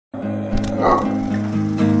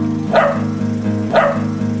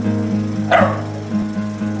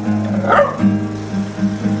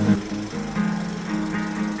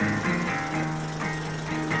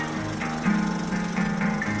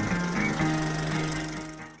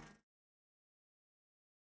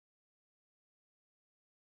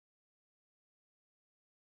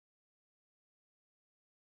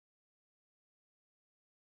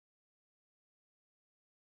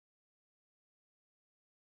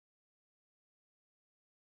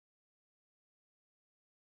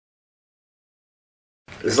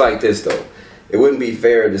it's like this though. It wouldn't be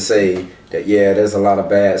fair to say that, yeah, there's a lot of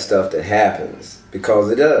bad stuff that happens, because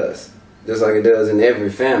it does. Just like it does in every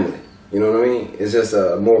family. You know what I mean? It's just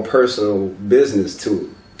a more personal business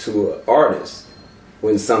to an artist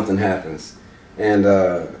when something happens. And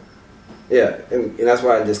yeah, and that's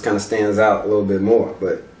why it just kind of stands out a little bit more.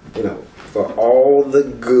 But, you know, for all the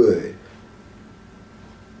good,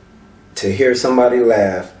 to hear somebody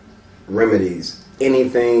laugh remedies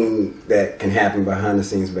anything that can happen behind the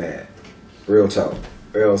scenes bad. Real talk.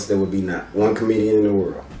 Or else there would be not one comedian in the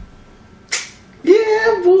world.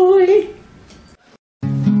 Yeah, boy!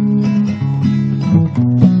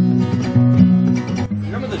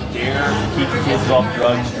 Remember the DARE Keep Kids Off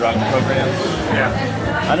Drugs drug program? Yeah.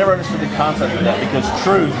 I never understood the concept of that, because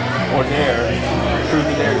truth or dare,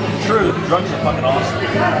 drugs are fucking awesome.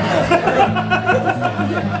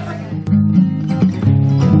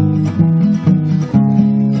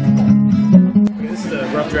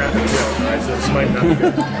 Rough draft of the bill, right? So this might not be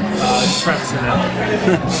good. Just prefacing that.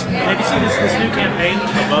 Have you seen this new campaign,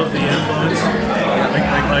 Above the Influence?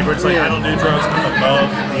 Like where it's like, I don't do drugs, I'm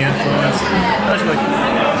above the influence. I was like,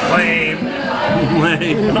 lame.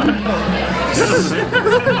 Lame.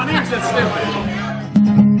 My ears that stupid.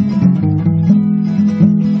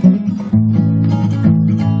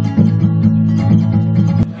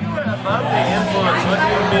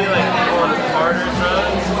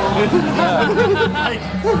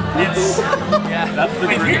 It's, yeah, that's the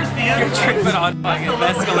dream. Here's the You're tripping on fucking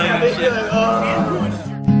escalated shit.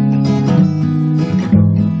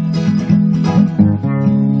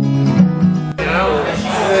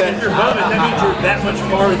 If you're above it, that means you're that much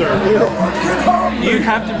farther. You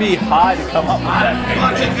have to be high to come up with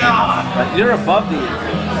that. You're above the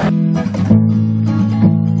influence.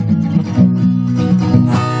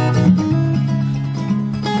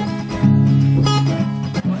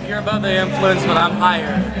 Above the influence, but I'm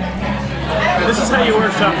higher. This is how you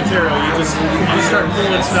workshop material. You start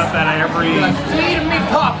pulling stuff out of every. Feed me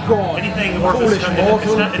popcorn. Anything worth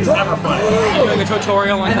it's never funny. You doing a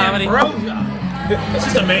tutorial on comedy? It's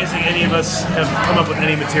just amazing any of us have come up with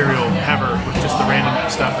any material ever with just the random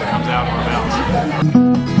stuff that comes out of our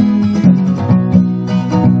mouths.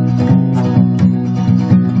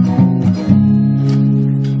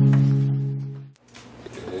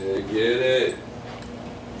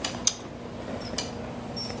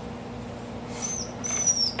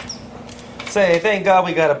 Say, thank God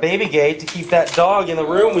we got a baby gate to keep that dog in the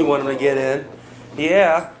room we want him to get in.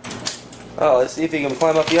 Yeah. Oh, let's see if he can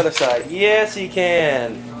climb up the other side. Yes, he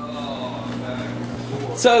can.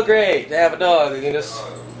 So great to have a dog that can just...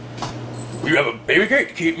 You have a baby gate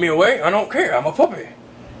to keep me away? I don't care. I'm a puppy.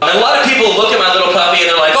 A lot of people look at my little puppy and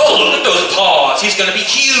they're like, oh, look at those paws. He's going to be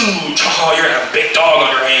huge. Oh, you're going to have a big dog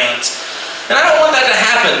on your hands. And I don't want that to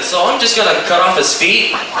happen, so I'm just going to cut off his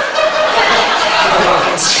feet.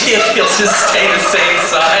 See if he'll just stay the same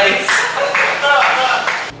size.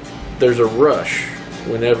 There's a rush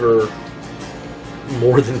whenever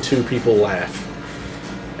more than two people laugh.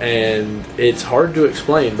 And it's hard to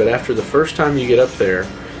explain, but after the first time you get up there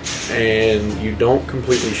and you don't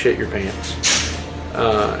completely shit your pants,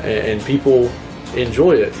 and people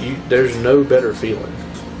enjoy it, there's no better feeling.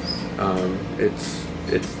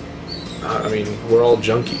 I mean, we're all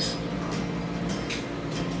junkies.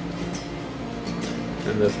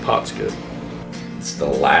 And the pot's good. It's the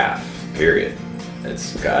laugh, period.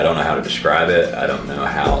 I don't know how to describe it. I don't know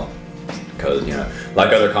how, because, you know,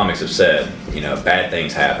 like other comics have said, you know, bad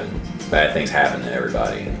things happen. Bad things happen to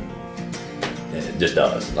everybody. It just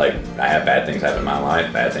does. Like, I have bad things happen in my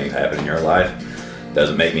life, bad things happen in your life.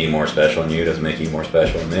 Doesn't make me more special than you, doesn't make you more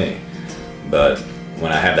special than me. But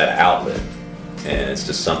when I have that outlet, and it's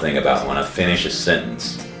just something about when I finish a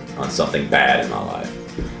sentence on something bad in my life,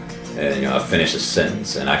 and, you know, I finish a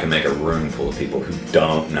sentence and I can make a room full of people who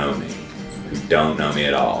don't know me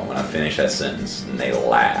at all. When I finish that sentence and they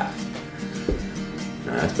laugh,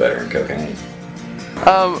 that's better than cocaine.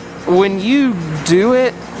 When you do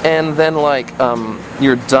it and then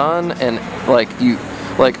you're done and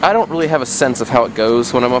I don't really have a sense of how it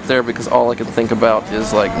goes when I'm up there, because all I can think about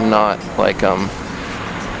is not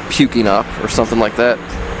puking up or something like that,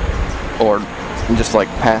 or just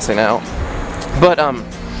passing out. But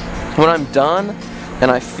when I'm done and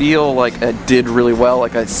I feel like I did really well,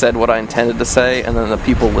 like I said what I intended to say, and then the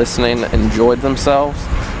people listening enjoyed themselves,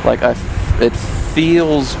 it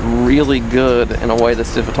feels really good in a way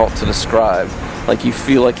that's difficult to describe. Like you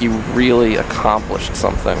feel like you really accomplished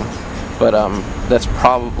something. But that's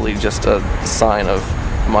probably just a sign of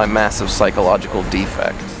my massive psychological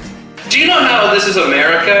defect. Do you know how this is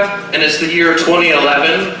America and it's the year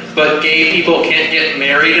 2011, but gay people can't get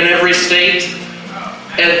married in every state?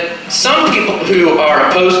 And some people who are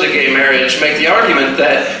opposed to gay marriage make the argument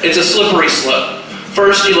that it's a slippery slope.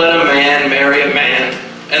 First you let a man marry a man,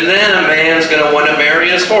 and then a man's going to want to marry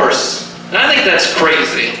his horse. And I think that's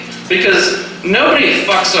crazy, because nobody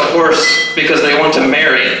fucks a horse because they want to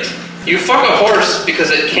marry it. You fuck a horse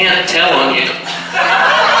because it can't tell on you.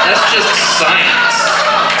 That's just science.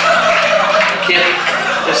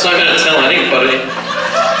 It's not going to tell anybody.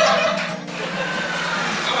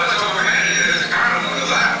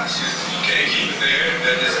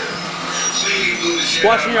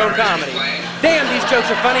 Watching your own comedy. Damn, these jokes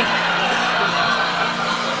are funny.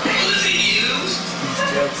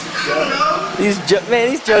 These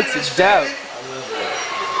jokes are dope.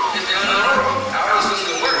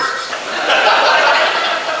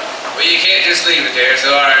 Well, you can't just leave it there, so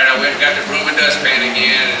alright, I went and got the broom and dustpan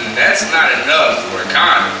again, and that's not enough for a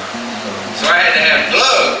condom. So I had to have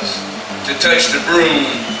gloves to touch the broom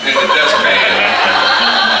and the dustpan,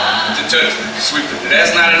 to sweep it.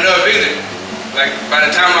 That's not enough either. Like, by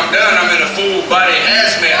the time I'm done, I'm in a full body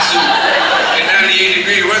hazmat suit in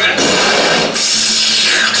 98-degree weather.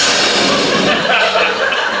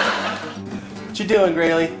 What you doing,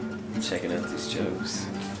 Grayley? Checking out these jokes.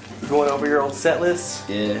 Going over your old set list?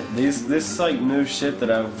 Yeah, this is like new shit that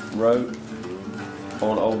I wrote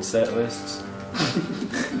on old set lists.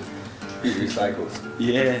 He recycles.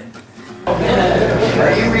 Yeah.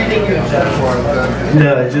 Are you reading your joke?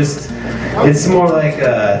 No, it's more like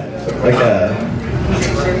a,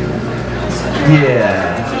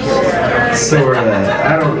 yeah, sort of.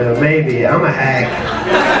 I don't know, maybe. I'm a hack.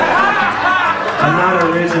 I'm not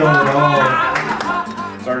original at all.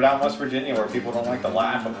 Started out in West Virginia where people don't like to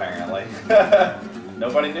laugh, apparently.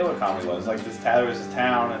 Nobody knew what comedy was. Like, there was this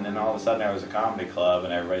town, and then all of a sudden there was a comedy club,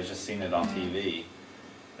 and everybody's just seen it on TV.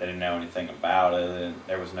 They didn't know anything about it, and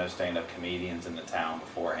there was no stand-up comedians in the town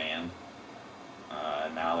beforehand.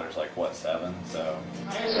 And now there's like, what, 7? So.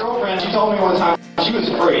 My ex-girlfriend, she told me one time she was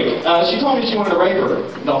a freak. She told me she wanted to rape her.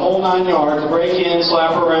 The whole 9 yards, break in,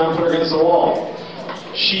 slap her around, put her against the wall.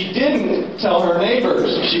 She didn't tell her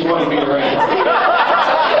neighbors she wanted me to rape her. That's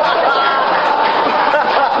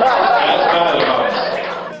bad advice.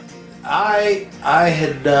 I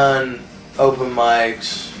had done open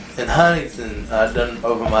mics in Huntington. I'd done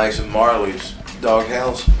open mics in Marley's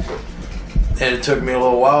Doghouse. And it took me a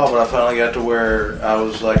little while, but I finally got to where I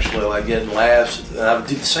was actually like getting laughs. And I would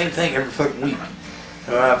do the same thing every fucking week.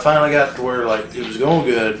 And when I finally got to where like it was going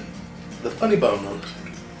good, the Funny Bone noticed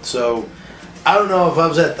me. So I don't know if I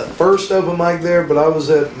was at the first open mic there, but I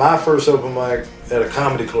was at my first open mic at a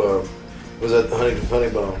comedy club. It was at the Huntington Funny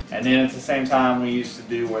Bone. And then at the same time, we used to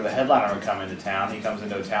do where the headliner would come into town. He comes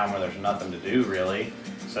into a town where there's nothing to do really.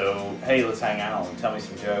 So, hey, let's hang out and tell me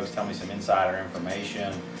some jokes, tell me some insider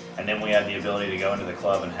information. And then we had the ability to go into the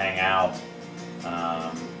club and hang out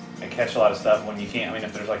and catch a lot of stuff when you can't. I mean,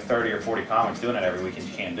 if there's like 30 or 40 comics doing it every weekend,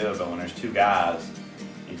 you can't do it. But when there's 2 guys,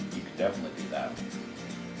 you could definitely do that.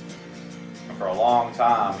 And for a long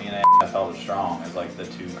time, me and I held it strong as like the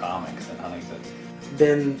 2 comics in Huntington.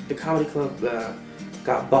 Then the comedy club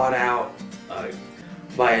got bought out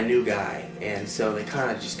by a new guy, and so they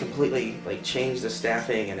kind of just completely like changed the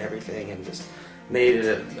staffing and everything, and just made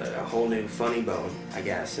it a whole new Funny Bone, I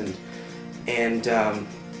guess. And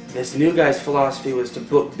this new guy's philosophy was to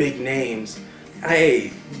book big names.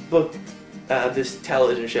 I booked this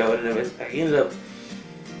television show, and I ended up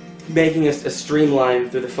making a streamline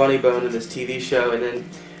through the Funny Bone and this TV show, and then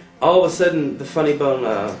all of a sudden the Funny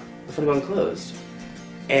Bone closed,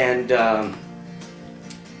 and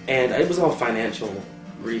it was all financial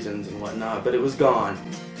reasons and whatnot, but it was gone.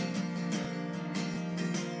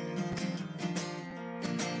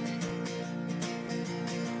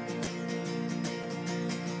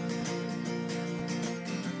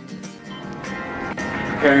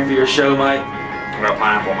 Preparing for your show, Mike? I got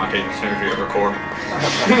pineapple on my teeth as soon as you record.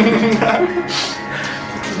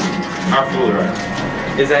 Absolutely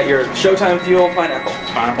right. Is that your Showtime fuel, pineapple?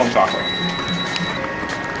 Pineapple and chocolate.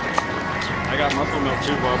 I got muscle milk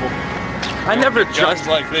too, Bubble. I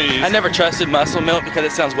never trusted muscle milk because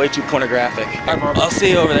it sounds way too pornographic. I'll see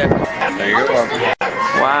you over there. There you go.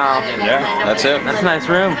 Wow. Yeah, that's it. That's a nice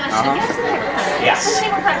room. Yes.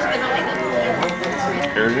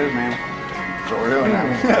 Here it is, man. That's what we're doing now.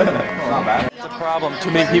 Not bad. It's a problem. Too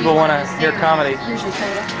many people want to hear comedy.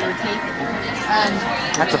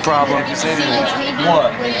 That's a problem.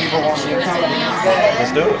 What? People want to hear comedy.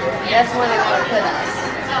 Let's do it. That's where they want to put us.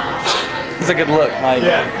 It's a good look, Mike.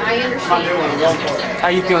 Yeah. I understand. How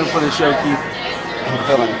you feeling for the show, Keith? I'm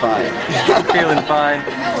feeling fine. Feeling fine.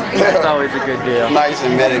 That's always a good deal. Nice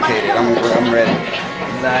and medicated. I'm ready.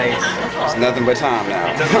 Nice. It's nothing but time now.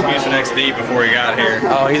 He took the Fusion XD before he got here.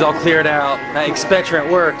 Oh, he's all cleared out. That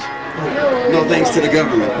expectorant worked. No thanks to the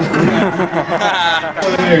government.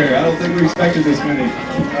 Here, I don't think we expected this many. A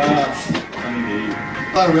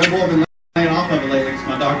lot of Red Bull. I've been laying off of it lately because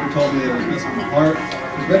my doctor told me that it was messing with my heart.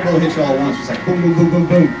 Because Red Bull hits you all at once, just like boom, boom, boom, boom,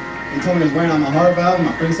 boom. He told me it was wearing on my heart valve, and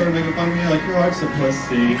my friends started making fun of me, like, your heart's a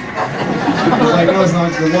pussy. I was like, no, it's not,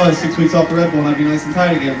 because it was 6 weeks off the Red Bull, and I'd be nice and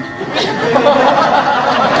tight again.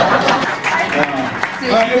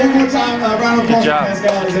 All right, one more time, round of applause for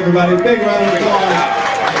Pascalis, everybody. Big round of applause.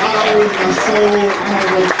 My soul, kind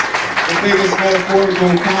of the biggest metaphorical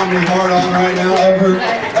comedy hard-on right now ever.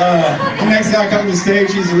 The next guy coming to the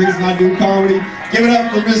stage, he's the reason I do comedy. Give it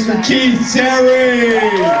up for Mr. Keith Terry!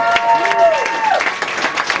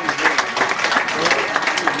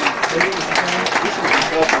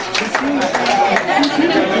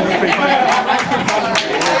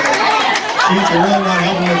 Keith's a real one,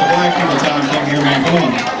 helping with the black people time thing here, man. Come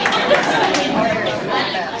on.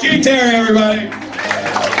 Keith Terry, everybody.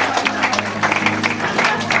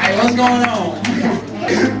 Hey, what's going on?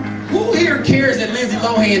 Who here cares that Lindsay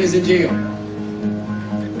Lohan is in jail?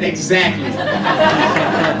 Exactly.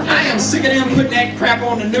 I am sick of them putting that crap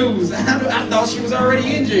on the news. I thought she was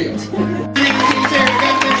already in jail. Keith Terry,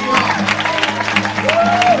 God bless you all.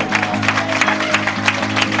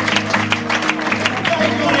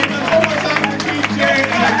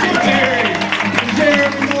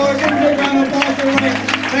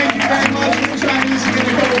 Thank you very much. We'll try and use it in a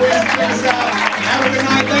couple ways to check us out. Have a good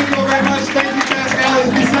night. Thank you all very much. Thank you, Pascalis.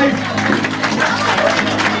 Be safe.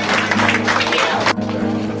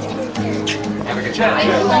 Have a good chat.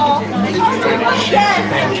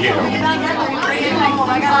 Thank you.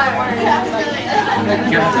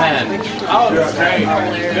 You're a fan. Oh, that's great.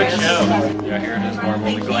 Good show. Yeah, here it is more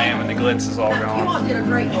when the glam and the glitz is all gone. You did a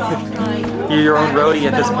great job tonight. You're your own roadie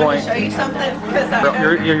at this point. Show you something?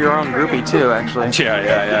 You're your own groupie too, actually.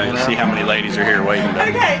 Yeah. You see how many ladies are here waiting to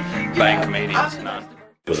bang comedians. None.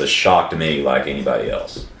 It was a shock to me, like anybody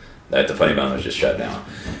else, that the Funny Bone was just shut down.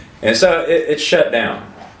 And so it shut down.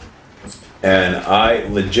 And I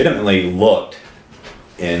legitimately looked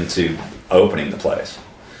into opening the place.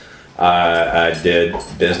 I did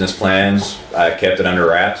business plans. I kept it under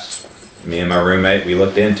wraps. Me and my roommate, we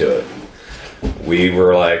looked into it. We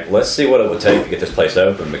were like, let's see what it would take to get this place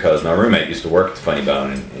open, because my roommate used to work at the Funny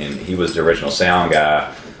Bone, and he was the original sound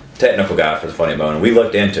guy, technical guy for the Funny Bone, and we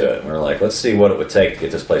looked into it. And we were like, let's see what it would take to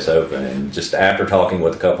get this place open. And just after talking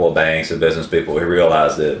with a couple of banks and business people, we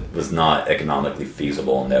realized that it was not economically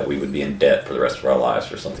feasible and that we would be in debt for the rest of our lives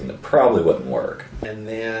for something that probably wouldn't work. And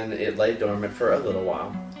then it lay dormant for a little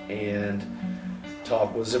while, and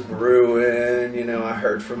talk was a brewing. You know, I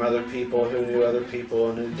heard from other people who knew other people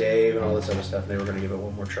and knew Dave and all this other stuff, and they were going to give it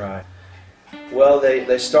one more try. Well,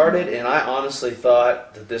 they started, and I honestly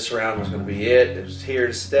thought that this round was going to be it. It was here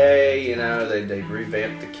to stay. You know, they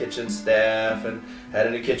revamped the kitchen staff and had a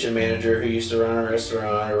new kitchen manager who used to run a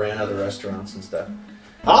restaurant or ran other restaurants and stuff.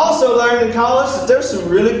 I also learned in college that there's some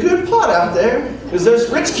really good pot out there, because there's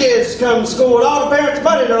rich kids come to school with all the parents'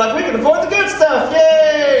 money, and they're like, we can afford the good stuff,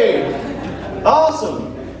 yay!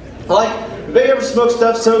 Awesome. Like, have you ever smoked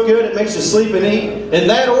stuff so good it makes you sleep and eat in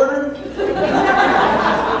that order?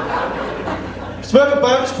 Smoke a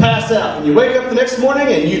bunch, pass out, and you wake up the next morning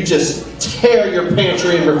and you just tear your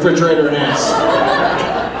pantry and refrigerator in ass.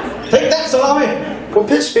 Take that, salami! What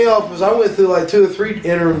pissed me off was I went through like 2 or 3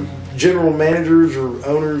 interim general managers or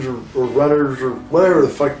owners or runners or whatever the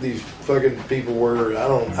fuck these fucking people were.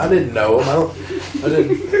 I didn't know them. I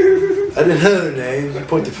didn't know their names. You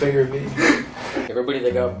point the finger at me. Everybody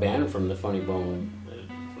that got banned from the Funny Bone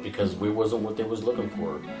because we wasn't what they was looking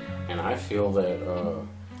for, and I feel that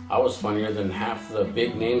I was funnier than half the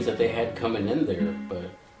big names that they had coming in there, but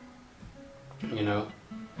you know,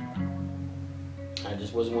 I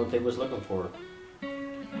just wasn't what they was looking for.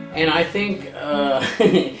 And I think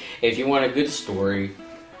if you want a good story,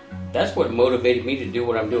 that's what motivated me to do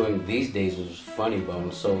what I'm doing these days was Funny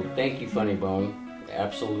Bone. So thank you, Funny Bone.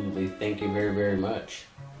 Absolutely, thank you very, very much.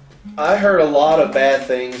 I heard a lot of bad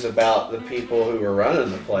things about the people who were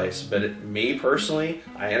running the place, but me personally,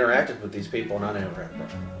 I interacted with these people and I never had a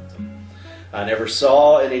problem with them. I never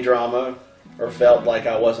saw any drama or felt like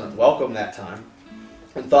I wasn't welcome that time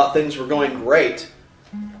and thought things were going great,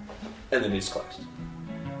 and then they just closed.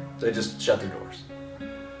 They just shut their doors.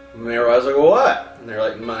 And I was like, well, what? And they're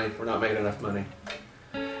like, money, we're not making enough money.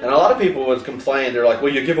 And a lot of people would complain, they're like,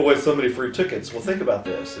 well, you give away so many free tickets. Well, think about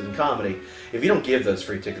this. In comedy, if you don't give those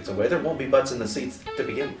free tickets away, there won't be butts in the seats to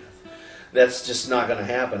begin with. That's just not going to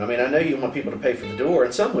happen. I mean, I know you want people to pay for the door,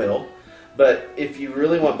 and some will, But if you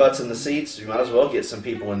really want butts in the seats, you might as well get some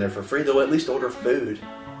people in there for free. They'll at least order food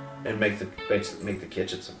and make the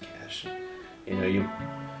kitchen some cash. You know,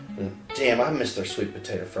 damn, I miss their sweet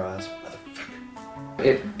potato fries.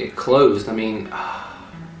 It closed. I mean,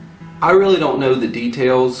 I really don't know the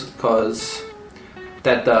details because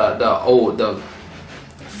that the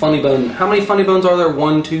Funny Bone. How many Funny Bones are there?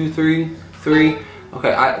 1, 2, 3, 3.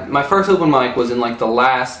 Okay, my first open mic was in like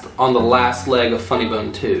on the last leg of Funny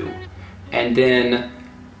Bone 2, and then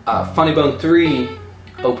Funny Bone 3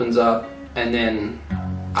 opens up, and then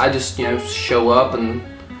I just show up and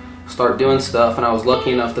start doing stuff. And I was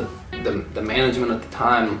lucky enough that the management at the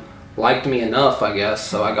time liked me enough, I guess,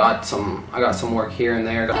 so I got some work here and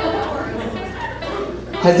there.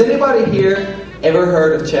 Has anybody here ever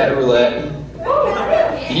heard of chat roulette?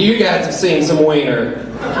 You guys have seen some wiener.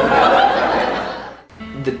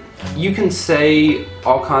 You can say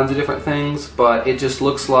all kinds of different things, but it just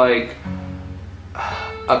looks like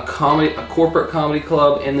a corporate comedy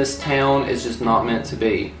club in this town is just not meant to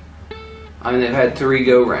be. I mean, they've had 3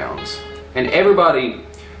 go-rounds, and everybody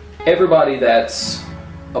that's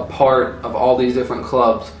a part of all these different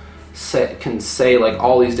clubs can say like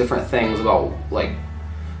all these different things about like,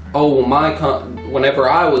 oh well, whenever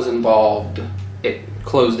I was involved it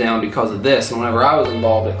closed down because of this, and whenever I was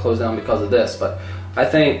involved it closed down because of this. But I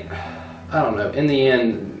think, I don't know, in the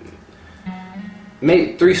end,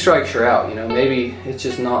 maybe 3 strikes you're out. Maybe it's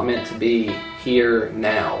just not meant to be here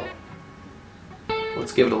now.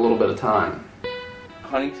 Let's give it a little bit of time.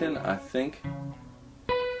 Huntington, I think,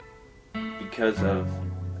 because of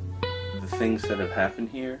the things that have happened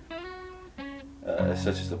here,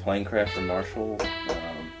 such as the plane crash in Marshall,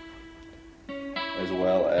 as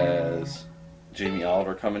well as Jamie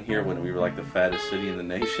Oliver coming here when we were like the fattest city in the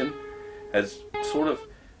nation, has sort of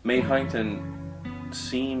made Huntington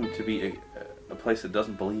seem to be a place that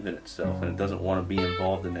doesn't believe in itself, and it doesn't want to be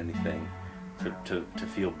involved in anything to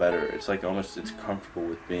feel better. It's like almost it's comfortable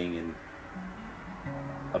with being in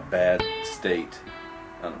a bad state.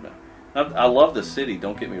 I don't know. I love the city,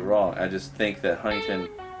 don't get me wrong. I just think that Huntington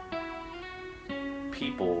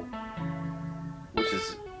people, which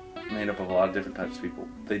is made up of a lot of different types of people,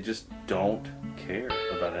 they just don't care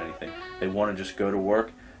about anything. They want to just go to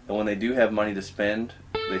work, and when they do have money to spend,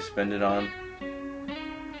 they spend it on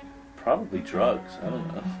probably drugs. I don't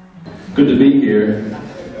know. Good to be here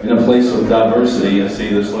in a place of diversity. I see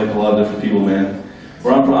there's like a lot of different people, man.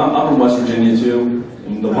 Where I'm from West Virginia too.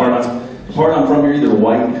 And the part I'm from, you're either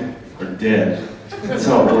white or dead. That's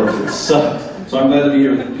how it works. It sucks. So I'm glad to be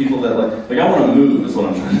here with people that like I want to move is what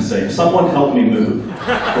I'm trying to say. Someone help me move.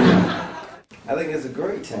 I think it's a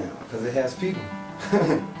great town because it has people.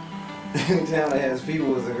 Any town that has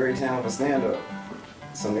people is a great town for stand-up.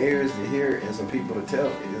 Some ears to hear and some people to tell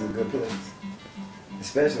it is a good place.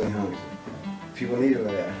 Especially in Huntington. People need a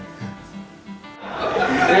laugh.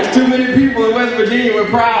 There's too many people in West Virginia with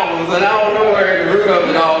problems, and I don't know where the root of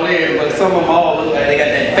it all is, but some of them all look like they got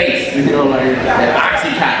that face, like that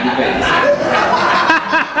Oxycontin face.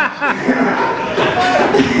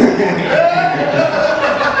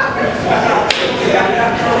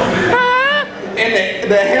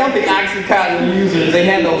 And the healthy Oxycontin users, they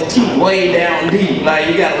have those teeth way down deep. Like,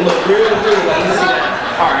 you gotta look real good. Like, you see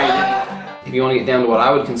that? All right. If you want to get down to what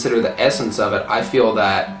I would consider the essence of it, I feel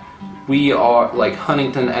that we are, like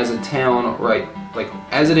Huntington as a town, right, like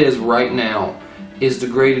as it is right now, is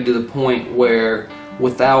degraded to the point where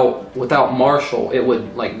without Marshall, it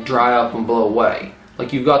would like dry up and blow away.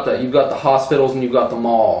 Like you've got the hospitals and you've got the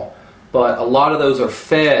mall, but a lot of those are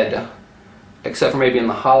fed, except for maybe in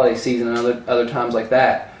the holiday season and other times like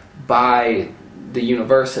that, by the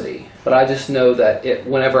university. But I just know that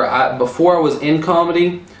before I was in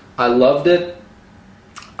comedy, I loved it.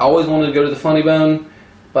 I always wanted to go to the Funny Bone,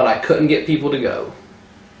 but I couldn't get people to go.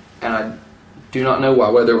 And I do not know why,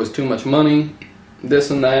 whether it was too much money,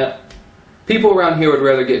 this and that. People around here would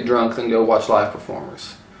rather get drunk than go watch live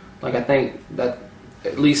performers. Like, I think that,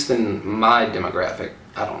 at least in my demographic,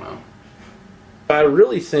 I don't know. I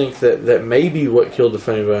really think that maybe what killed the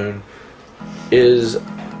Funny Bone is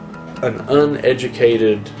an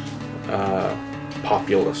uneducated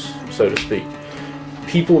populace, so to speak.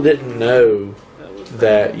 People didn't know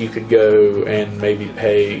that you could go and maybe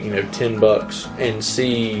pay, $10 and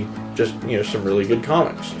see just, some really good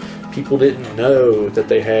comics. People didn't know that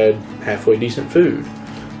they had halfway decent food.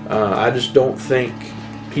 I just don't think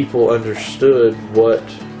people understood what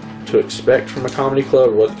to expect from a comedy club,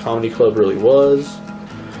 or what the comedy club really was,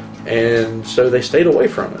 and so they stayed away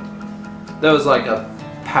from it. That was like a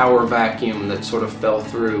power vacuum that sort of fell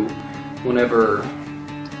through whenever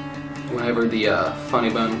the Funny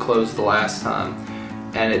Bone closed the last time.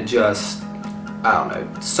 and it just, I don't know,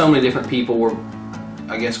 so many different people were,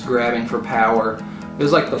 I guess, grabbing for power. It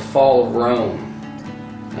was like the fall of Rome,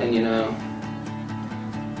 and you know,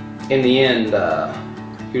 in the end,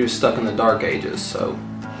 you're just stuck in the dark ages, so.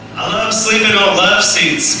 I love sleeping on love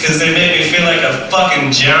seats because they make me feel like a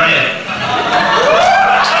fucking giant.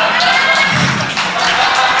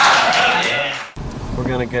 We're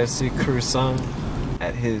gonna go see Croissant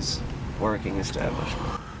at his working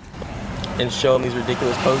establishment. And show him these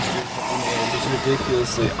ridiculous posters. Man, this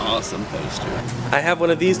ridiculously awesome poster. I have one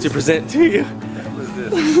of these to present to you. What was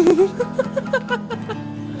this?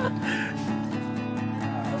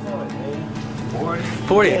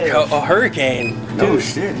 40, a hurricane. No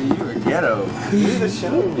shit, dude, you were ghetto. You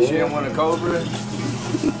didn't want a Cobra?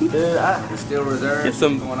 Dude, I still reserved. Get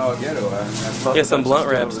some, going all ghetto. get some blunt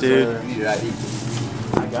wraps, dude. Needed ID.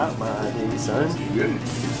 I got my ID, son. Good.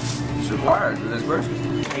 It's required for this purchase.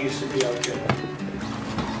 I think it should be okay.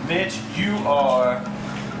 Mitch, you are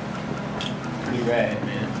pretty rad,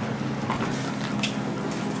 man.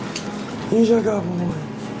 Here's your go, boy.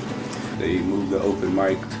 They moved the open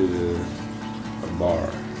mic to a bar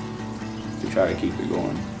to try to keep it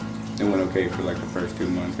going. It went okay for like the first 2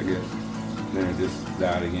 months, I guess. Then it just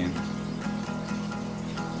died again.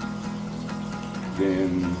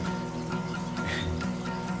 Then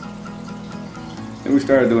we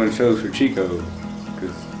started doing shows for Chico,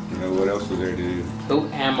 because, you know, what else was there to do? Who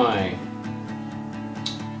am I?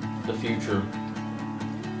 The future.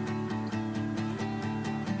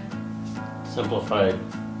 Simplified.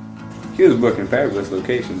 He was booking fabulous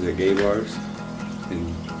locations at gay bars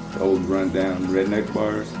and old run-down redneck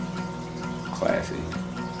bars. Classy.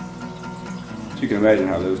 So you can imagine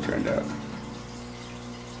how those turned out.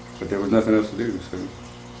 But there was nothing else to do, so.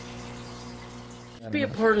 Be a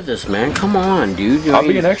part of this, man. Come on, dude. I'll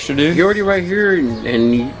be an extra, dude. You're already right here,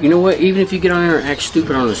 and you know what? Even if you get on there and act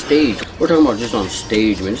stupid on the stage, we're talking about just on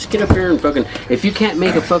stage, man. Just get up here and fucking. If you can't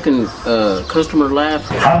make a fucking customer laugh,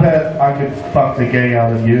 I bet I could fuck the gay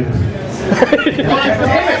out of you.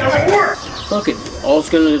 fuck it. All that's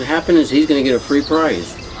gonna happen is he's gonna get a free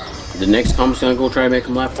prize. The next comic's gonna go try and make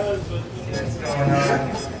him laugh.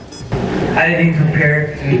 I didn't even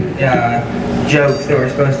prepare jokes that were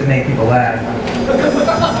supposed to make people laugh.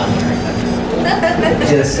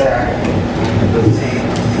 Just, let's see.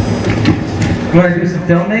 You want to do some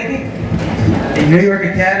filmmaking? The New York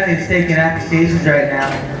Academy is taking applications right now.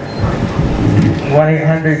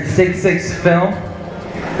 1-800-66-FILM.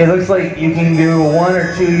 It looks like you can do a 1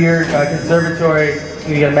 or 2 year conservatory.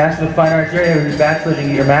 You get a Master of Fine Arts here, or your bachelor's, you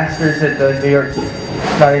get your master's at the New York.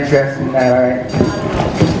 Not interested in that, alright?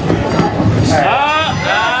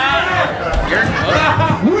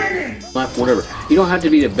 Whatever. You don't have to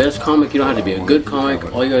be the best comic. You don't have to be a good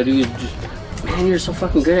comic. All you gotta do is just, man, you're so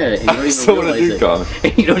fucking good at it. And you don't even realize it.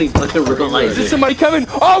 And you don't even fucking realize Is it. there somebody coming?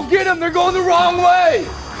 Oh, get them! They're going the wrong way!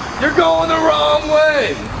 They're going the wrong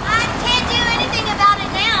way! I can't do anything about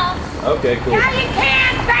it now. Okay, cool. Now you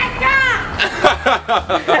can! Back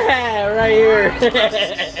up! Right here.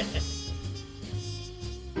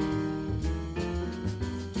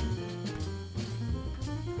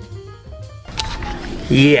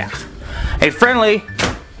 Yeah. Hey, Friendly.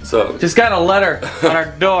 So just got a letter on our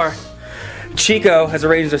door. Chico has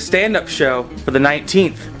arranged a stand-up show for the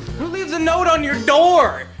 19th. Who leaves a note on your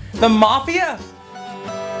door? The Mafia?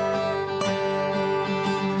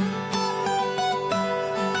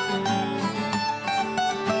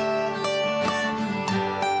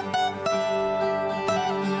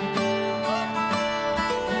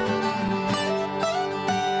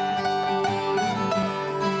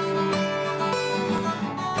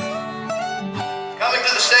 Coming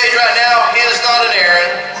to the stage right now, he is not an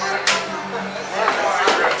Aaron.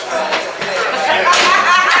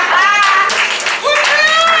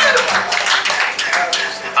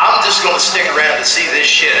 I'm just going to stick around to see this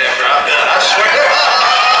shit after I'm done, I swear.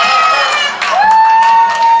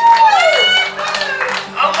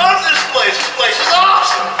 I love this place. This place is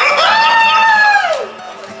awesome.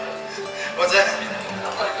 What's that?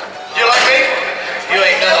 You like me? You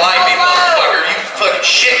ain't nothing like me, motherfucker. You fucking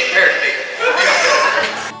shit compared to me.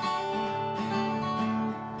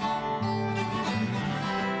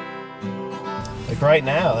 Like right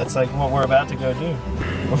now, that's like what we're about to go do.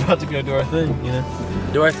 We're about to go do our thing, you know?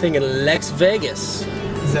 Do our thing in Lex Vegas.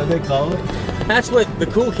 Is that what they call it? That's what the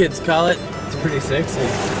cool kids call it. It's pretty sexy.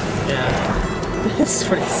 Yeah. It's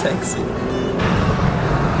pretty sexy.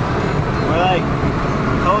 We're like,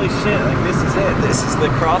 holy shit, like this is it. This is the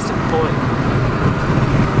crossing point.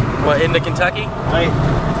 What, into Kentucky? Wait.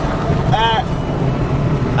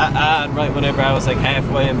 right whenever I was like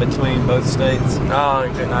halfway in between both states. Oh,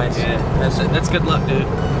 okay, nice. Yeah. That's good luck, dude.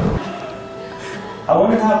 I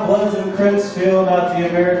wonder how Bloods and Crips feel about the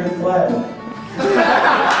American flag.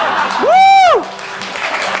 Woo!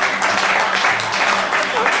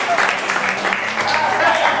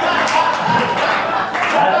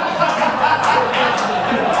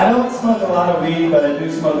 I don't smoke a lot of weed, but I do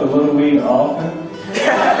smoke a little weed often. So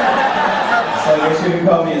I guess you could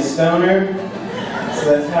call me a stoner. So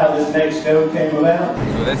that's how this next joke came about.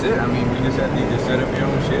 So that's it. I mean, you just have to either set up your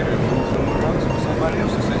own shit or move somewhere else for somebody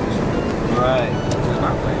else to set your shit up. Right. Which is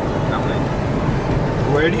my plan. I'm like,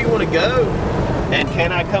 Where do you want to go? And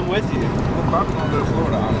can I come with you? I'm probably gonna go to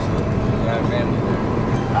Florida, honestly. Because I have family there.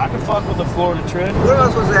 I can fuck with a Florida trip. What am I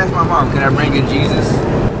supposed to ask my mom? Can I bring you Jesus?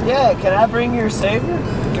 Yeah, can I bring your savior?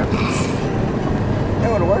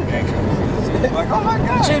 That would work, actually. Like, oh my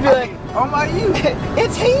God. She'd be like, oh my you.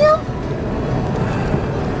 It's him?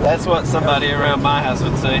 That's what somebody around my house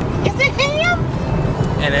would say. Is it him?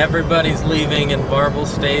 And everybody's leaving and Barbel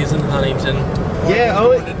stays in Huntington. Yeah,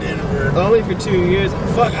 only for 2 years.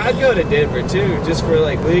 Fuck, I'd go to Denver too, just for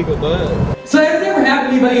like legal bud. So has it ever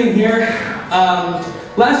happened to anybody in here?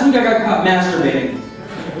 Last week I got caught masturbating.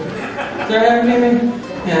 Has that ever happened to me?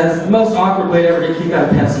 Yeah, it's the most awkward way to ever get kicked out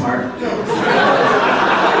of PetSmart.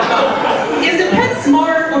 Is it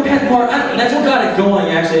PetSmart or PetMart? That's what got it going,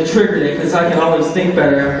 actually. It triggered it, because I can always think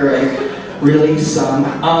better after I release some.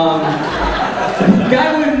 The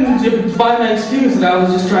guy wouldn't buy my excuse that I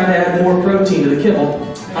was just trying to add more protein to the kibble.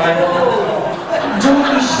 I don't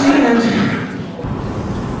understand.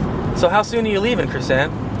 So how soon are you leaving,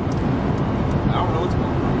 Chrisanne? I don't know what's going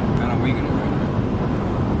on. Kind of winging it right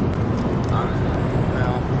now. Honestly.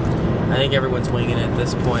 Well, I think everyone's winging it at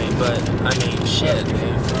this point, but I mean, shit, dude.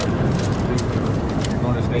 You're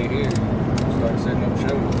going to stay here and start setting up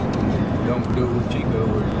shows. Don't do it with Chico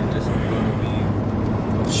or you're just going to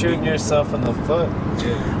be shooting yourself in the foot.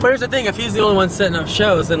 Yeah. But here's the thing, if he's the only one setting up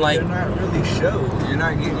shows, then like... They're not really shows. You're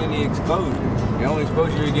not getting any exposure. The only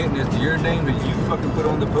exposure you're getting is to your name that you fucking put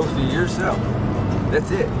on the poster yourself. That's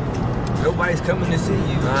it. Nobody's coming to see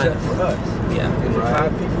you except for us. Yeah. And the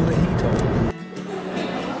 5 people that he told.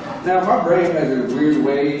 Now, my brain has a weird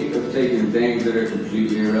way of taking things that are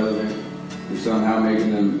completely irrelevant and somehow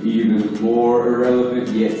making them even more irrelevant,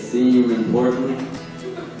 yet seem important.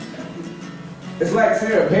 It's like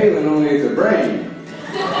Sarah Palin, only it's a brain.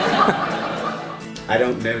 I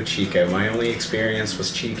don't know Chico. My only experience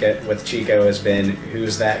with Chico has been,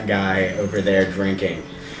 who's that guy over there drinking?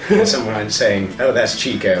 And someone saying, oh, that's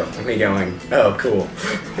Chico. And me going, oh, cool.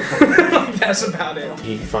 That's about it.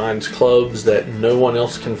 He finds clubs that no one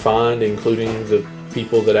else can find, including the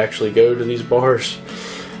people that actually go to these bars.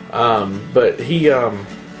 But he, I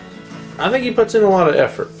think he puts in a lot of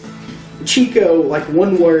effort. Chico, like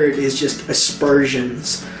one word, is just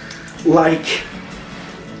aspersions. Like,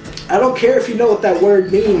 I don't care if you know what that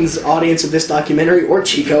word means, audience of this documentary, or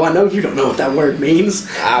Chico. I know you don't know what that word means,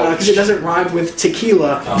 because it doesn't rhyme with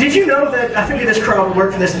tequila. Did you know that, I think this crowd would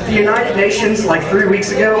work for this, the United Nations, like 3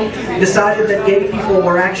 weeks ago, decided that gay people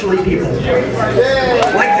were actually people?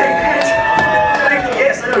 Like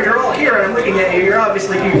yes, I know, you're all here and I'm looking at you, you're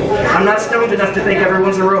obviously people. I'm not stoned enough to think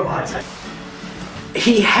everyone's a robot.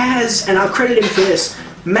 He has, and I'll credit him for this,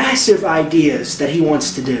 massive ideas that he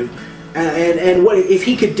wants to do. And what if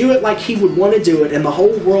he could do it like he would want to do it and the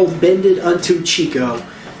whole world bended unto Chico,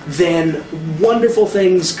 then wonderful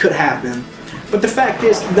things could happen. But the fact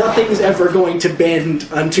is, nothing's ever going to bend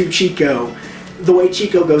unto Chico the way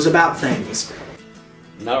Chico goes about things.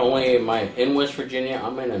 Not only am I in West Virginia,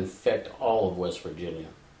 I'm going to infect all of West Virginia.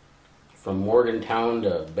 From Morgantown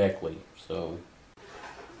to Beckley. So,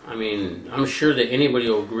 I mean, I'm sure that anybody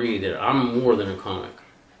will agree that I'm more than a comic.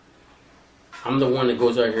 I'm the one that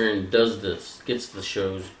goes out here and does this, gets the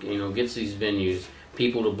shows, you know, gets these venues,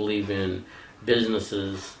 people to believe in,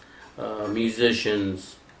 businesses,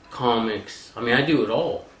 musicians, comics. I mean, I do it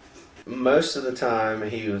all. Most of the time,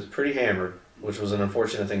 he was pretty hammered, which was an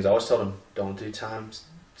unfortunate thing. I always told him, don't do time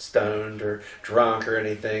stoned or drunk or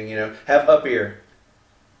anything, you know. Have up beer.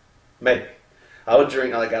 Maybe. I would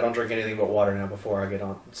drink, like, I don't drink anything but water now before I get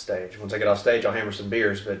on stage. Once I get off stage, I'll hammer some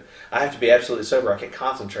beers, but I have to be absolutely sober. I can't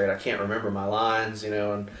concentrate. I can't remember my lines, you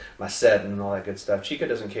know, and my set and all that good stuff. Chico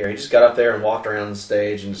doesn't care. He just got up there and walked around the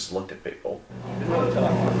stage and just looked at people.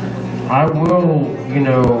 I will, you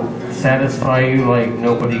know, satisfy you like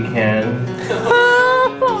nobody can.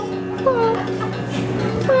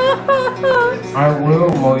 I will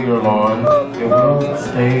mow your lawn. It will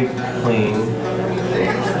stay clean.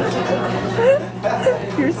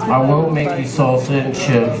 I will make you salsa and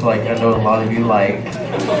chips like I know a lot of you like.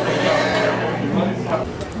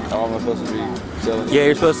 supposed to be selling? Yeah,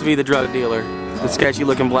 you're supposed to be the drug dealer. The sketchy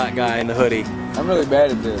looking black guy in the hoodie. I'm really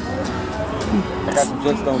bad at this. I got some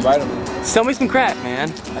Flintstone vitamins. Sell me some crack,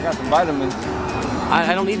 man. I got some vitamins.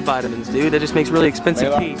 I don't need vitamins, dude. That just makes really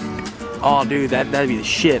expensive pee. Oh, dude, that'd be the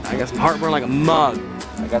shit. I got some heartburn like a mug.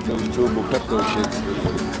 I got those chewable Pepto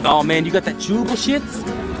shits. Oh, man, you got that chewable shits?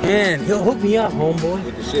 Man, he'll hook me up, homeboy.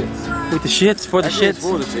 With the shits. With the shits, for the shits.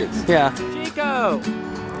 For the shits. Yeah. Chico!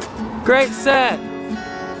 Great set.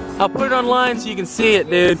 I'll put it online so you can see it,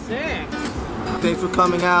 dude. Thanks for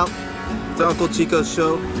coming out to Uncle Chico's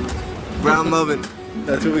show. Brown lovin'.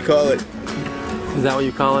 That's what we call it. Is that what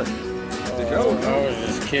you call it? I was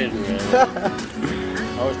just kidding, man.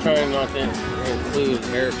 I was trying not to include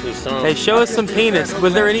Eric songs. Hey, show us some penis.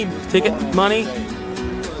 Was there any ticket money? Or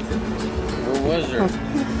was there? I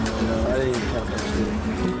didn't count that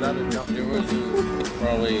shit. There wasn't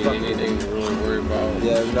probably anything to really worry about.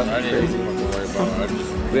 Yeah, nothing I didn't crazy. worry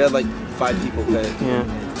about. We had like 5 people pay. Yeah.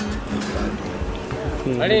 I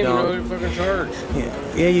didn't even know who to fucking charge.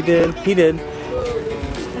 Yeah, you did. He did.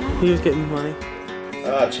 He was getting money.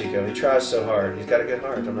 Oh, Chico, he tries so hard. He's got a good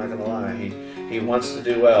heart, I'm not gonna lie. He wants to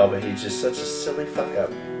do well, but he's just such a silly fuck up.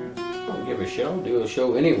 I don't give a shit. I'll do a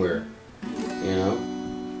show anywhere. You know?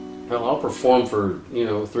 Hell, I'll perform for,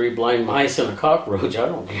 3 blind mice and a cockroach. I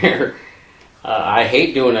don't care. I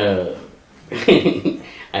hate doing a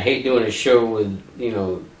I hate doing a show with,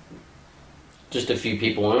 just a few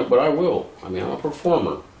people on it, but I will. I mean, I'm a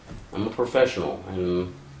performer. I'm a professional,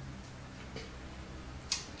 and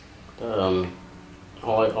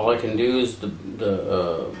all I can do is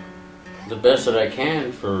the best that I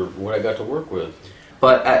can for what I got to work with.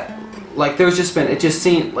 But there's just been, it just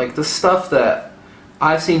seemed like the stuff that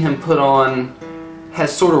I've seen him put on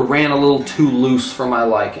has sort of ran a little too loose for my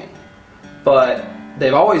liking. But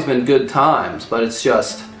they've always been good times, but it's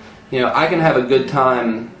just, I can have a good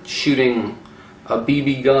time shooting a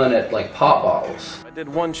BB gun at like pop bottles. I did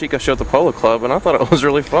one Chico show at the Polo Club, and I thought it was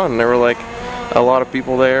really fun. There were like a lot of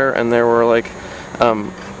people there, and there were like it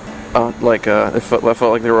felt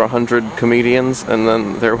like there were 100 comedians, and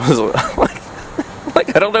then there was like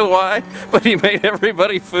I don't know why, but he made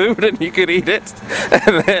everybody food and you could eat it,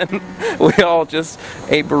 and then we all just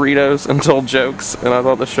ate burritos and told jokes, and I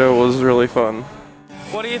thought the show was really fun.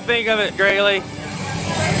 What do you think of it, Grayley?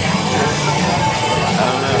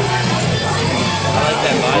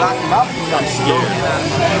 I'm scared.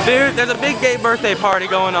 Dude, there's a big gay birthday party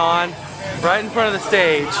going on right in front of the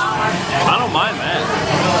stage. I don't mind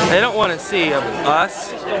that. They don't want to see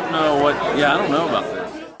us. I don't know I don't know about this.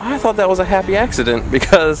 I thought that was a happy accident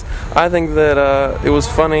because I think that it was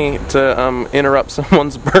funny to interrupt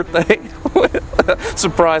someone's birthday with a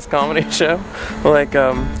surprise comedy show. Like,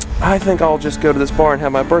 I think I'll just go to this bar and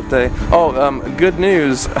have my birthday. Oh, good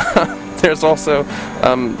news. There's also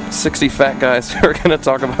 60 fat guys who are going to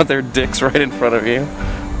talk about their dicks right in front of you.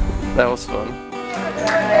 That was fun.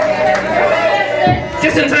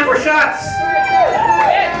 Just in time for shots!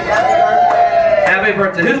 Happy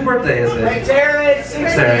birthday. Whose birthday is it?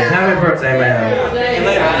 Sarah. Happy birthday,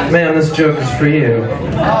 ma'am. Ma'am, this joke is for you.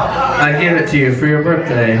 I give it to you for your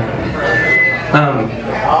birthday.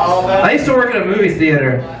 I used to work at a movie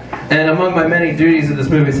theater, and among my many duties at this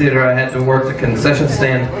movie theater, I had to work the concession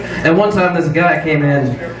stand. And one time this guy came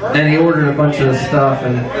in, and he ordered a bunch of stuff,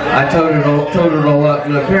 and I toted it all up.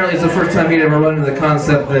 And apparently it's the first time he'd ever run into the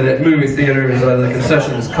concept that at movie theaters, the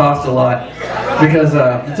concessions cost a lot. Because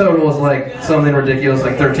the total was like something ridiculous,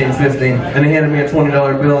 like $13.50. And he handed me a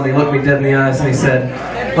 $20 bill, and he looked me dead in the eyes, and he said,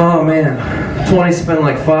 "Oh man, 20 spend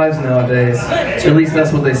like 5s nowadays. At least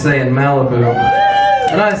that's what they say in Malibu."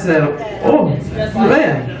 And I said, "Oh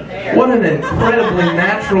man, what an incredibly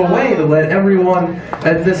natural way to let everyone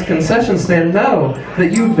at this concession stand know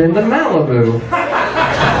that you've been to Malibu."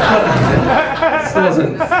 This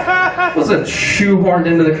wasn't shoehorned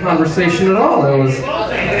into the conversation at all. It was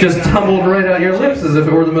just tumbled right out your lips as if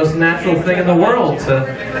it were the most natural thing in the world to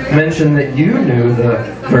mention that you knew the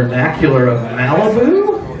vernacular of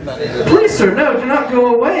Malibu. Please, sir, no, do not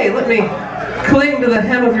go away. Let me cling to the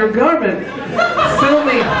hem of your garment. Fill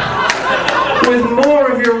me with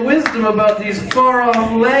more of your wisdom about these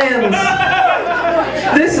far-off lands.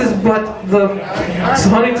 This is but the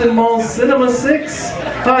Huntington Mall Cinema 6.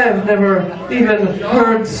 I have never even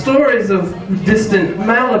heard stories of distant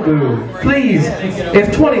Malibu. Please,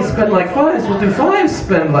 if 20 spend like 5s, what do 5s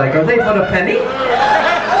spend like? Are they but a penny?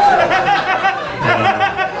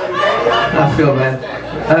 I feel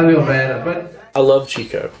bad, but I love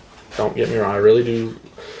Chico. Don't get me wrong, I really do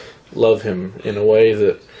love him in a way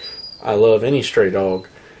that I love any stray dog.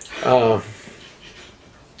 I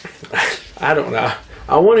don't know.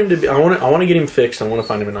 I want him to be. I want to get him fixed. I want to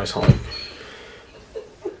find him a nice home.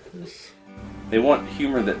 They want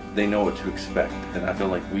humor that they know what to expect, and I feel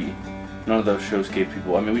like none of those shows gave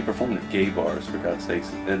people. I mean, we performed at gay bars, for God's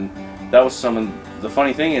sakes, and that was the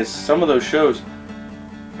funny thing is, some of those shows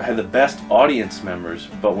had the best audience members,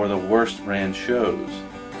 but were the worst ran shows.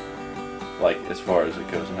 Like, as far as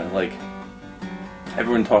it goes, man. Like,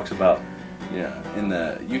 everyone talks about, you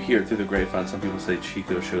hear it through the grapevine, some people say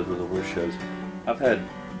Chico shows were the worst shows. I've had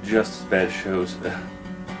just as bad shows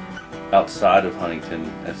outside of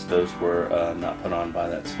Huntington as those were not put on by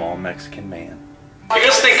that small Mexican man. You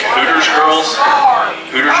guys think Hooters girls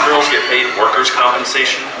get paid workers'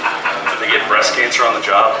 compensation if they get breast cancer on the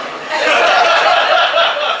job?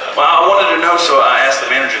 Well, I wanted to know, so I asked the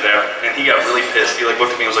manager there, and he got really pissed. He looked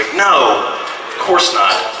at me and was like, "No, of course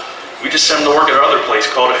not. We just send them to work at our other place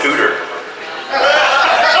called a Hooter."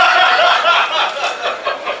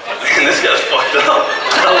 Man, this guy's fucked up.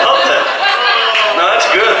 I love that. No, that's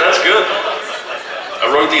good. That's good.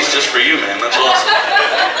 I wrote these just for you, man. That's awesome.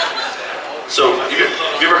 So, you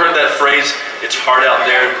ever heard that phrase, "It's hard out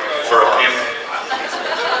there for a pimp"?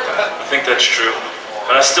 I think that's true.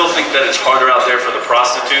 But I still think that it's harder out there for the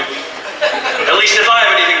prostitute. At least if I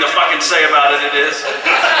have anything to fucking say about it, it is.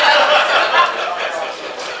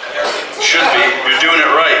 Should be. You're doing it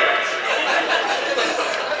right.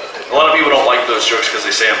 A lot of people don't like those jokes because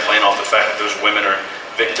they say I'm playing off the fact that those women are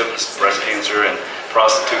victims of breast cancer and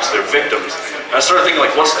prostitutes, they're victims. And I started thinking,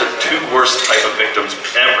 like, what's the two worst type of victims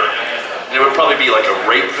ever? And it would probably be like a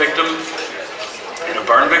rape victim and a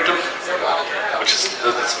burn victim, which is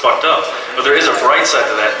it's fucked up. But there is a bright side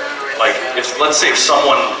to that. Like, let's say if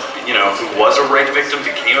someone, who was a rape victim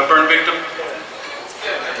became a burn victim,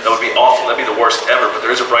 that would be awful. That'd be the worst ever. But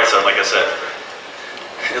there is a bright side, like I said.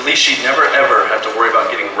 At least she'd never ever have to worry about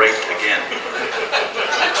getting raped again.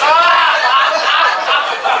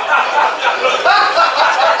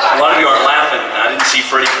 A lot of you aren't laughing. I didn't see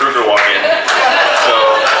Freddy Krueger walk in, so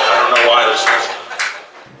I don't know why there's.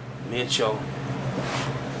 Mitchell.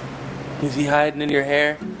 Is he hiding in your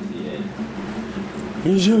hair? Yeah.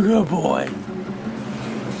 He's a good boy.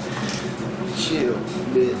 Chill,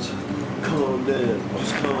 bitch. Calm down.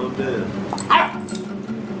 Just calm down.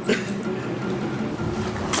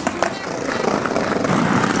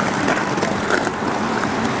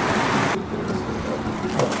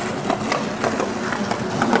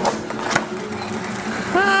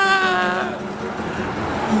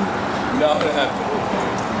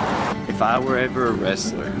 If I were ever a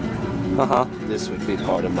wrestler, this would be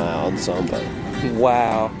part of my ensemble.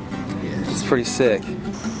 Wow. Yeah. It's pretty sick.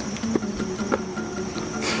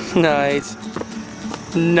 Nice.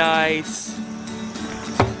 Nice.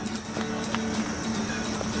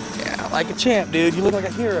 Yeah, like a champ, dude. You look like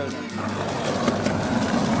a hero.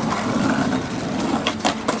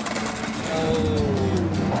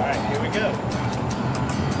 Alright, here we go.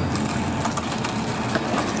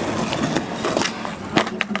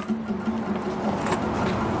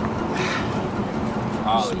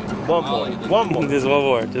 One more. Just one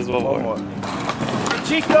more. Just one more.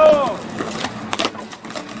 Chico!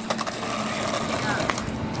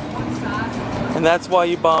 And that's why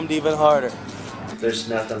you bombed even harder. There's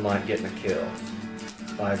nothing like getting a kill.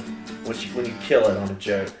 Like, when you kill it on a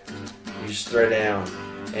joke, you just throw down,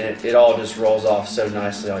 and it all just rolls off so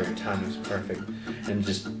nicely, all your timing's perfect, and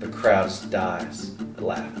just the crowd just dies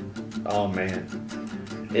laughing. Oh man.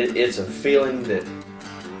 It's a feeling that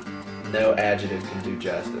no adjective can do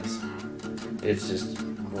justice. It's just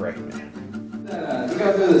great, man. You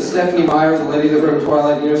guys know that Stephanie Meyer, the lady that wrote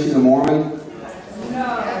Twilight, she's a Mormon?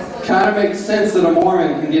 No. Kind of makes sense that a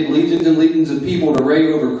Mormon can get legions and legions of people to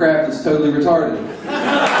rave over crap that's totally retarded.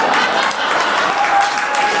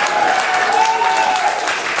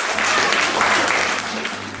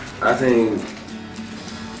 I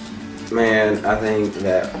think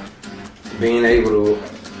that being able to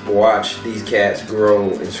watch these cats grow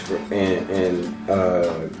and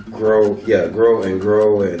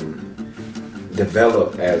grow and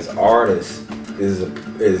develop as artists is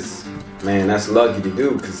man, that's lucky to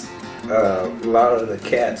do, because a lot of the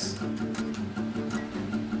cats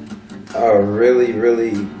are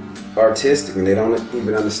really artistic and they don't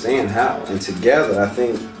even understand how, and together I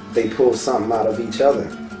think they pull something out of each other,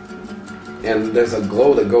 and there's a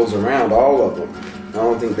glow that goes around all of them. I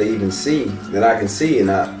don't think they even see that I can see, and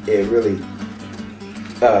it really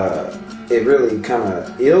kind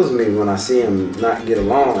of ills me when I see them not get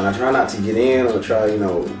along, and I try not to get in or try,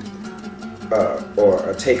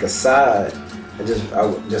 or take a side. I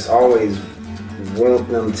just always want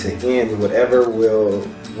them to end whatever would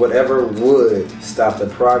stop the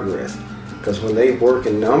progress, because when they work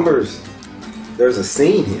in numbers, there's a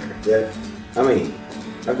scene here. That, I mean,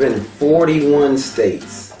 I've been in 41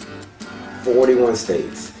 states. 41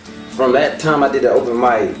 states. From that time I did the open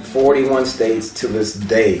mic, 41 states to this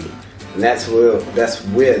day. And that's with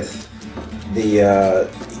the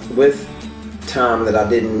with time that I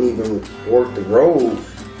didn't even work the road.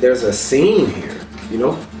 There's a scene here, you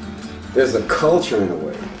know. There's a culture in a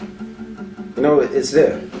way. You know, it's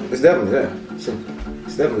there. It's definitely there. It's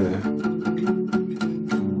definitely there.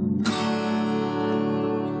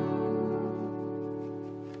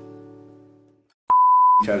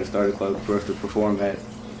 Tried to start a club for us to perform at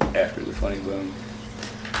after the Funny Bone.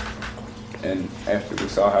 And after we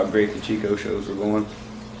saw how great the Chico shows were going,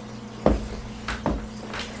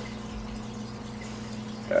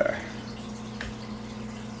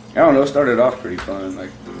 I don't know, it started off pretty fun.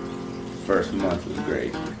 Like, the first month was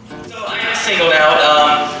great. So I got singled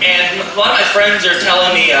out, and a lot of my friends are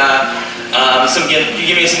telling me,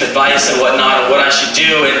 give me some advice and whatnot, or what I should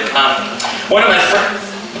do. And one of my friends,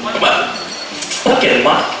 fucking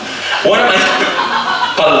Mike, one of my friends,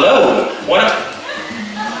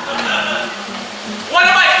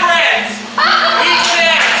 he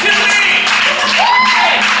said to me,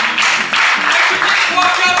 hey, I could just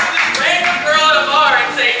walk up to this random girl at a bar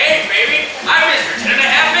and say, hey baby, I measured 10.5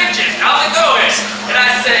 inches, how's it going? And I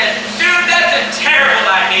said, dude, that's a terrible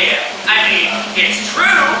idea. I mean, it's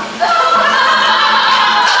true,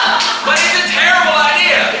 but it's a terrible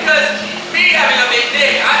idea, because me having a big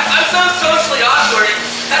dick, I'm so socially awkward.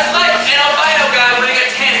 That's like an albino guy winning a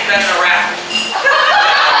tan and better a raffle.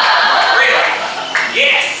 Really?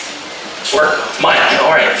 Yes! Work, mine,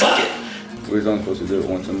 alright, fuck it. We was only supposed to do it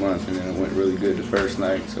once a month, and then it went really good the first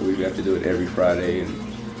night, so we got to do it every Friday. And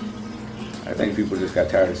I think people just got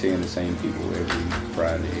tired of seeing the same people every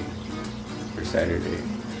Friday or Saturday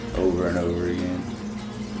over and over again.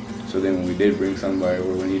 So then when we did bring somebody,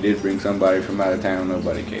 or when you did bring somebody from out of town,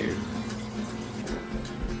 nobody cared.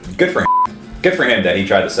 Good for him. Good for him that he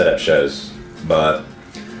tried to set up shows, but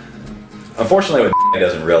unfortunately what he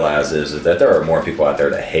doesn't realize is that there are more people out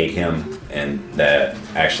there that hate him and that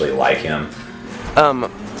actually like him.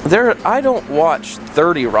 I don't watch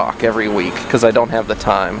 30 Rock every week because I don't have the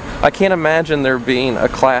time. I can't imagine there being a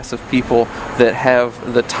class of people that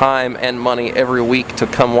have the time and money every week to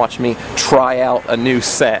come watch me try out a new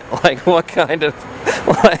set. Like, what kind of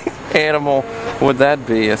animal would that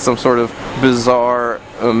be? Some sort of bizarre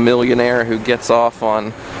millionaire who gets off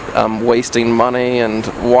on wasting money and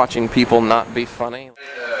watching people not be funny?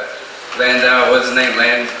 Landau, what's his name? How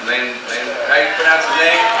you pronounce his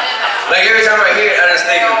name? Like, every time I hear it, I just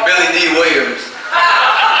think of Billy D. Williams.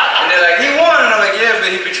 And they're like, he won, and I'm like, yeah,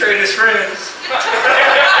 but he betrayed his friends.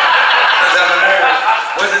 Because I'm a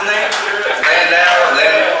nerd. What's his name? Landau.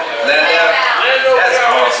 That's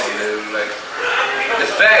awesome, dude. Like,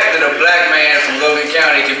 the fact that a black man from Logan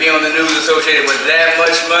County can be on the news associated with that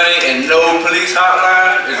much money and no police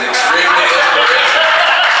hotline is extremely inspirational.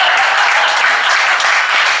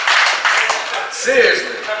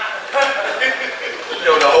 Seriously. You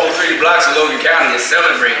know, the whole 3 blocks of Logan County is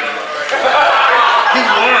celebrating. He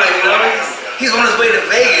won, you know? He's on his way to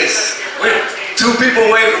Vegas. We're 2 people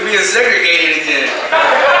away from being segregated again.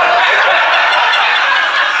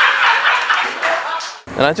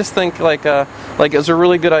 And I just think like it's a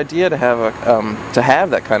really good idea to have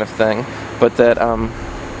that kind of thing, but that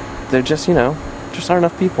there just aren't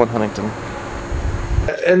enough people in Huntington.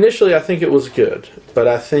 Initially, I think it was good, but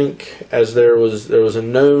I think as there was a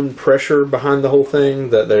known pressure behind the whole thing,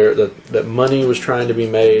 that money was trying to be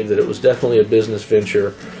made, that it was definitely a business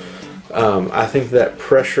venture. I think that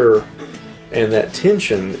pressure and that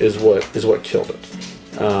tension is what killed it.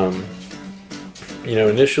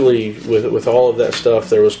 Initially with all of that stuff,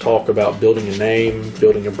 there was talk about building a name,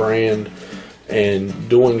 building a brand, and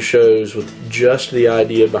doing shows with just the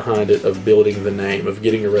idea behind it of building the name, of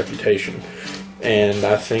getting a reputation. And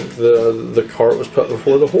I think the cart was put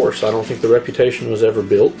before the horse. I don't think the reputation was ever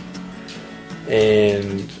built.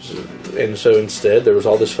 And so instead, there was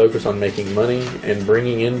all this focus on making money and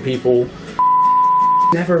bringing in people.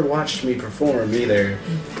 Never watched me perform either.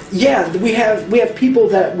 Yeah, we have people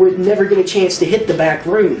that would never get a chance to hit the back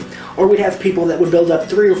room, or we'd have people that would build up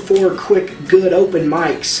 3 or 4 quick, good open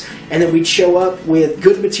mics, and then we'd show up with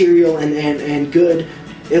good material and good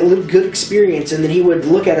experience, and then he would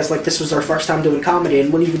look at us like this was our first time doing comedy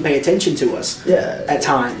and wouldn't even pay attention to us at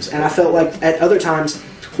times. And I felt like at other times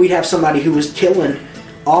we'd have somebody who was killing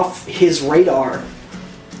off his radar.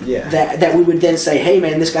 Yeah. That we would then say, hey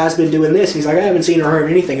man, this guy's been doing this. And he's like, I haven't seen or heard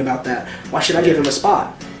anything about that. Why should I give him a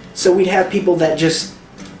spot? So we'd have people that just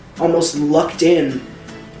almost lucked in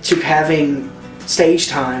to having stage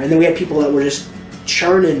time, and then we had people that were just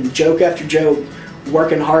churning joke after joke,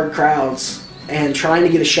 working hard crowds, and trying to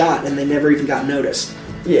get a shot, and they never even got noticed.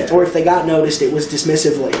 Yeah. Or if they got noticed, it was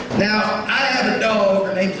dismissively. Now, I have a dog,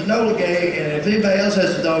 her name's Enola Gay, and if anybody else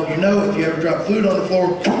has a dog, you know if you ever drop food on the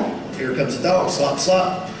floor, here comes the dog, slop,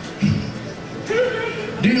 slop.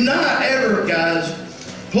 Do not ever, guys,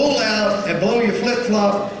 pull out and blow your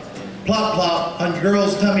flip-flop, plop, plop on your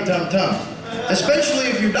girl's tummy, tum, tum. Especially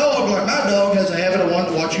if your dog, like my dog, has a habit of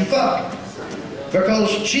wanting to watch you fuck.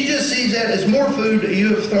 Because she just sees that as more food that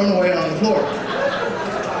you have thrown away on the floor.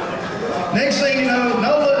 Next thing you know,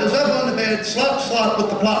 Nola is up on the bed, slop, slop with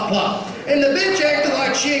the plop, plop. And the bitch acted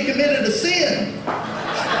like she had committed a sin.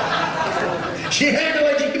 She acted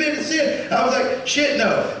like she committed a sin. I was like, shit,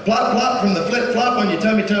 no. Plop, plop from the flip, flop on your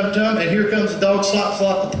tummy, tum, tum, and here comes the dog, slop,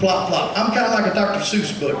 slop with the plop, plop. I'm kind of like a Dr.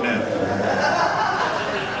 Seuss book now.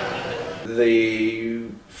 The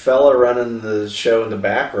fella running the show in the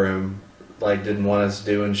back room, like, didn't want us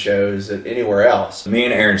doing shows at anywhere else. Me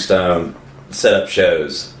and Aaron Stone set up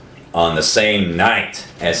shows on the same night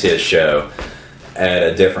as his show at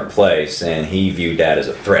a different place, and he viewed that as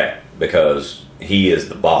a threat because he is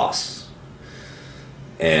the boss.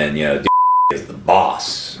 And, you know, is the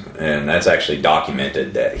boss. And that's actually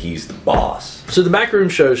documented that he's the boss. So the backroom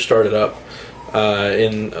show started up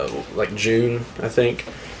in like June, I think.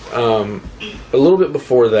 A little bit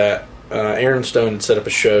before that, Aaron Stone had set up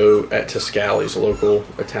a show at Toscali's, a local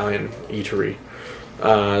Italian eatery,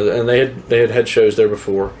 and they had shows there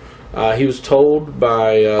before. He was told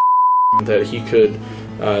by that he could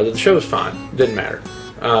that the show was fine, didn't matter.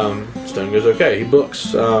 Stone goes okay. He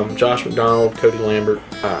books Josh McDonald, Cody Lambert.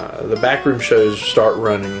 The backroom shows start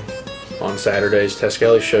running on Saturdays.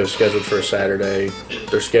 Toscali's show is scheduled for a Saturday.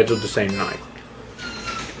 They're scheduled the same night.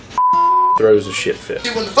 Throws a shit fit.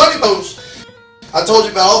 When the Funny Bones, I told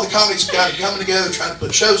you about all the comics kind of coming together, trying to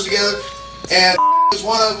put shows together, and was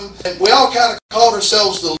one of them. And we all kind of called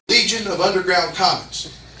ourselves the Legion of Underground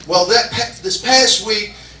Comics. Well, this past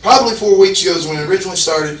week, probably 4 weeks ago is when it originally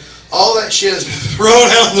started, all that shit has been thrown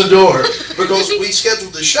out the door because we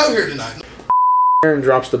scheduled the show here tonight. Aaron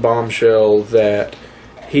drops the bombshell that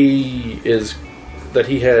he has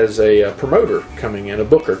a promoter coming in, a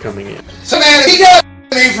booker coming in. So man, he got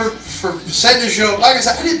me for setting the show up. Like I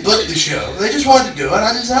said, I didn't book the show. They just wanted to do it.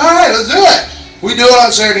 I just said, all right, let's do it. We do it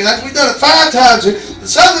on Saturday nights. We've done it 5 times. The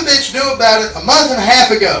son of a bitch knew about it a month and a half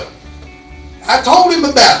ago. I told him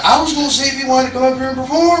about it. I was going to see if he wanted to come up here and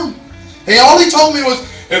perform. And all he told me was,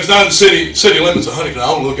 if it's not in the city limits of Huntington, I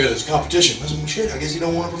don't look at it as competition. I said, well, shit, I guess he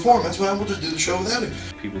don't want to perform. That's why we'll just do the show without him.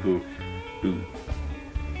 People who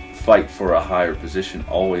fight for a higher position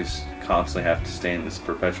always constantly have to stay in this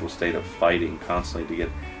perpetual state of fighting constantly to get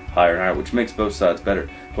higher and higher, which makes both sides better.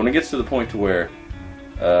 But when it gets to the point to where,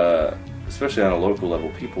 especially on a local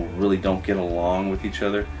level, people really don't get along with each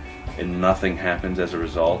other and nothing happens as a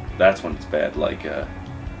result, that's when it's bad. Like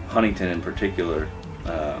Huntington in particular,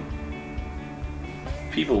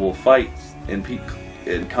 people will fight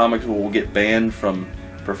and comics will get banned from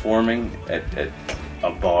performing at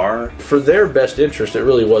a bar. For their best interest, it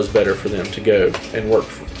really was better for them to go and work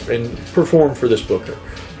and perform for this booker.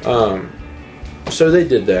 So they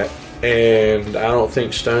did that, and I don't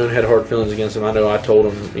think Stone had hard feelings against him. I know I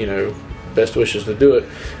told him, you know, best wishes to do it,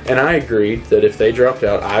 and I agreed that if they dropped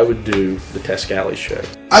out, I would do the Toscali show.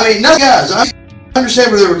 I mean, no, guys, I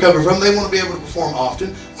understand where they were coming from. They want to be able to perform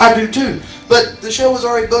often. I do too. But the show was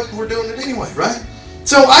already booked and we're doing it anyway, right?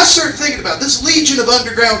 So I started thinking about this Legion of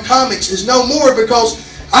Underground Comics is no more because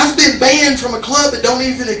I've been banned from a club that don't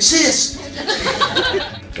even exist.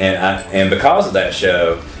 And because of that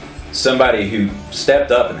show, somebody who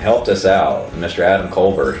stepped up and helped us out, Mr. Adam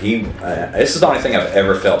Culver, this is the only thing I've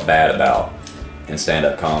ever felt bad about in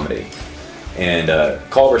stand-up comedy. And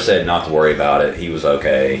Culver said not to worry about it. He was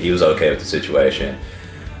okay. He was okay with the situation.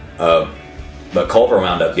 But Culver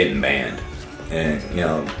wound up getting banned. And, you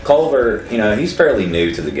know, Culver, you know, he's fairly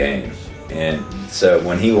new to the game. And so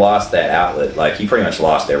when he lost that outlet, like, he pretty much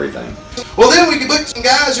lost everything. Well, then we could book some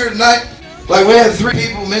guys here tonight. Like, we had 3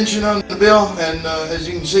 people mentioned on the bill, and as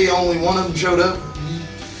you can see, only one of them showed up.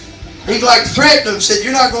 He, like, threatened them, said,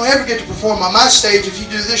 you're not going to ever get to perform on my stage if you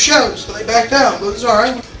do this show. So they backed out, but it's all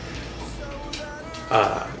right.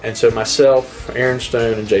 And so myself, Aaron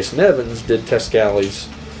Stone, and Jason Evans did Toscali's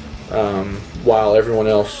while everyone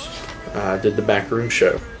else did the backroom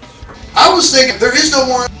show. I was thinking, there is no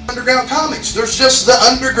more underground comics. There's just the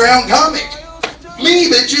underground comic.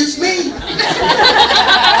 Me, bitches, me.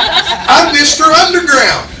 I'm Mr.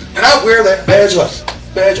 Underground. And I wear that badge of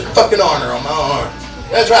fucking honor on my arm.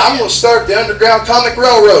 That's right, I'm going to start the Underground Comic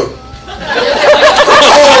Railroad. I'm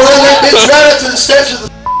going to run that bitch right up to the steps of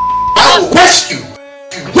the I will rescue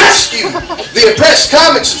rescue the oppressed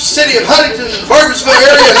comics of the city of Huntington and the Burgersville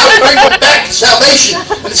area, and I will bring them back to salvation.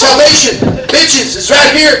 And salvation, bitches, is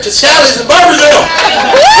right here at Scally's in Burgersville.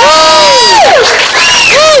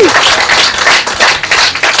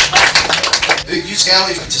 Dude, you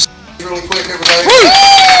Scally's really quick, everybody.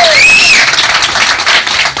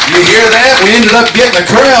 You hear that? We ended up getting a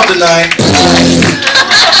crowd tonight.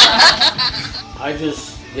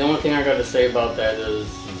 The only thing I got to say about that is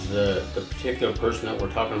the particular person that we're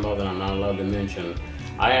talking about that I'm not allowed to mention.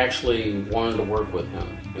 I actually wanted to work with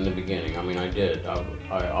him in the beginning. I mean, I did.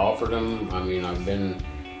 I offered him. I mean,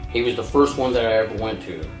 he was the first one that I ever went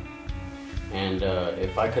to. And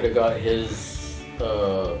if I could have got his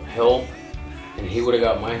help and he would have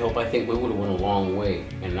got my help, I think we would have went a long way.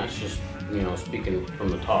 And that's just, speaking from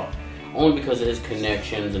the top. Only because of his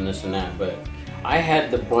connections and this and that. But I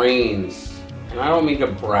had the brains. And I don't mean to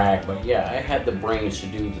brag, but yeah, I had the brains to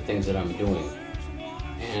do the things that I'm doing.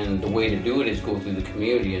 And the way to do it is go through the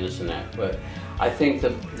community and this and that. But I think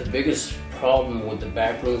the biggest problem with the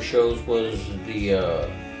backroom shows was the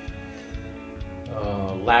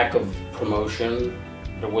lack of promotion.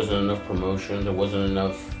 There wasn't enough promotion. There wasn't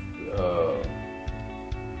enough...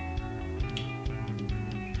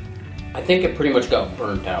 I think it pretty much got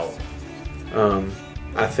burnt out.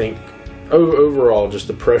 I think... overall, just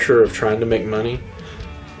the pressure of trying to make money,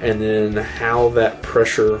 and then how that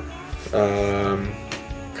pressure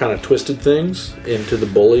kind of twisted things into the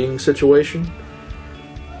bullying situation.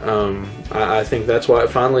 I think that's why it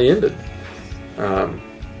finally ended.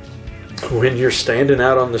 When you're standing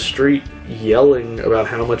out on the street yelling about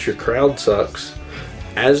how much your crowd sucks,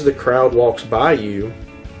 as the crowd walks by you,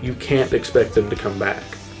 you can't expect them to come back.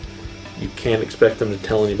 You can't expect them to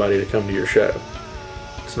tell anybody to come to your show.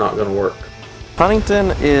 It's not going to work.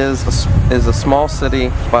 Huntington is a small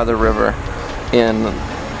city by the river. In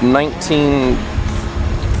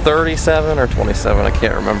 1937 or 27, I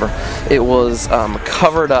can't remember, it was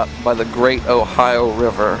covered up by the Great Ohio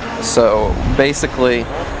River. So basically,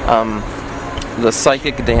 the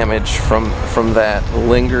psychic damage from that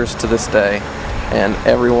lingers to this day, and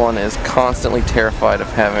everyone is constantly terrified of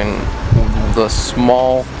having the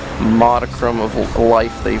small modicum of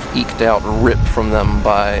life they've eked out ripped from them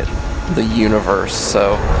by the universe.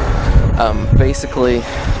 So basically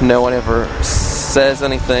no one ever says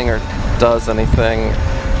anything or does anything,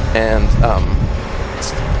 and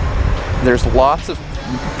there's lots of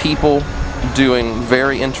people doing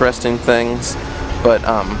very interesting things, but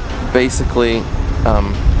basically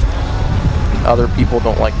other people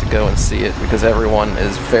don't like to go and see it because everyone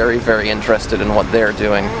is very, very interested in what they're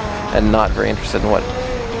doing and not very interested in what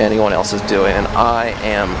anyone else is doing. And I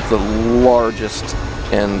am the largest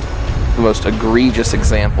and the most egregious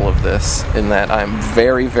example of this, in that I'm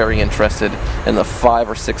very, very interested in the 5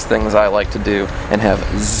 or 6 things I like to do and have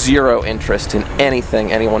zero interest in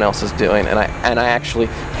anything anyone else is doing. And I actually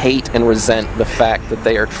hate and resent the fact that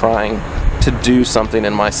they are trying to do something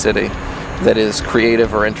in my city that is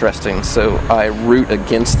creative or interesting. So I root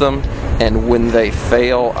against them, and when they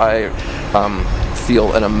fail, I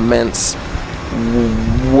feel an immense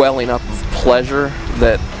welling up of pleasure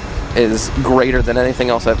that is greater than anything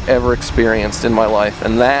else I've ever experienced in my life.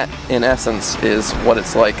 And that, in essence, is what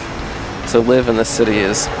it's like to live in this city.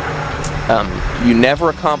 Is you never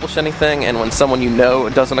accomplish anything, and when someone you know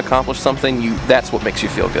doesn't accomplish something, that's what makes you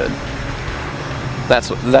feel good. That's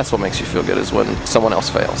what makes you feel good, is when someone else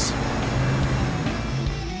fails.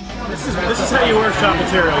 This is how you workshop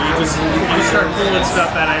material. You just start pulling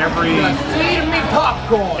stuff out of every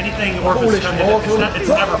popcorn. Anything Orpheus comes in, it's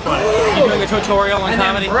never funny. You doing a tutorial on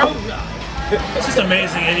comedy? It's just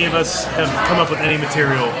amazing any of us have come up with any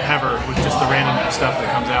material ever with just the random stuff that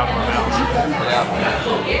comes out of our mouths.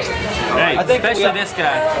 Hey, I think especially this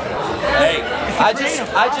guy. Hey, I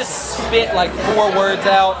just spit like 4 words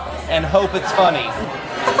out and hope it's funny.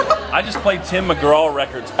 I just played Tim McGraw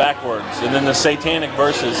records backwards, and then the satanic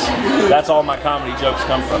verses, that's all my comedy jokes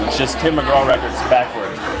come from. It's just Tim McGraw records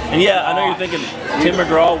backwards. And yeah, I know you're thinking, Tim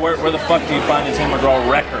McGraw, where the fuck do you find a Tim McGraw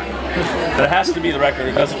record? But it has to be the record,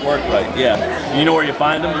 it doesn't work right. Yeah. You know where you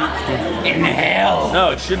find them? In hell.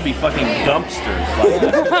 No, it should be fucking dumpsters like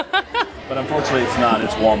that. But unfortunately it's not,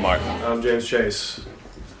 it's Walmart. I'm James Chase.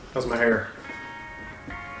 How's my hair?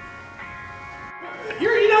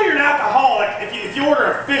 You're an alcoholic if you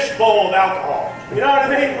order a fish bowl of alcohol. You know what I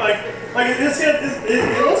mean? Like it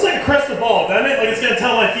looks like a crystal ball, doesn't it? Like it's gonna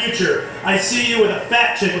tell my future. I see you with a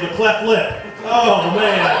fat chick with a cleft lip. Oh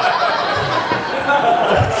man.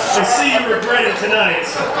 I see you regretting tonight.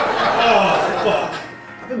 Oh fuck.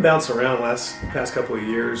 I've been bouncing around past couple of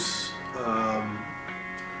years.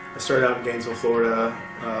 I started out in Gainesville, Florida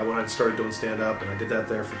when I started doing stand-up, and I did that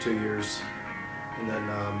there for 2 years. And then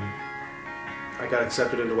I got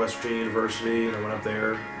accepted into West Virginia University, and I went up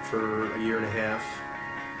there for a year and a half.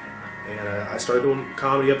 And I started doing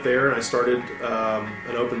comedy up there, and I started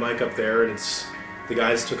an open mic up there, and the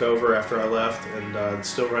guys took over after I left, and it's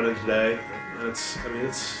still running today. And it's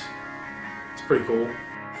pretty cool.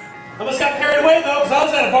 I almost got carried away though, because I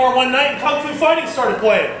was at a bar one night and Kung Fu Fighting started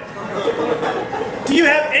playing. Do you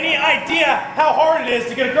have any idea how hard it is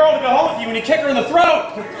to get a girl to go home with you when you kick her in the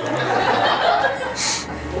throat?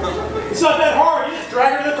 It's not that hard, you just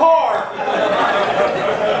drag her to the car.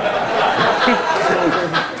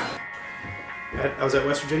 I was at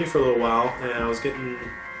West Virginia for a little while, and I was getting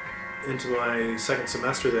into my second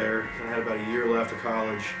semester there, and I had about a year left of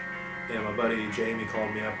college, and my buddy Jamie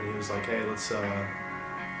called me up, and he was like, hey,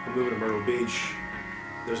 I'm moving to Myrtle Beach.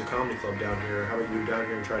 There's a comedy club down here. How about you move down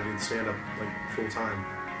here and try to do the stand-up like full time?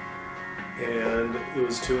 And it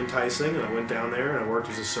was too enticing, and I went down there and I worked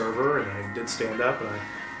as a server, and I did stand-up, and I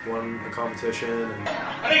won a competition. And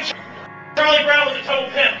I think Charlie Brown was a total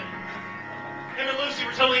pimp. Him and Lucy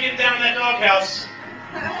were totally getting down in that doghouse.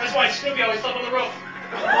 That's why Snoopy always slept on the roof.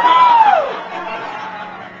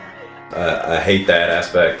 I hate that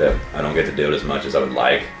aspect that I don't get to do it as much as I would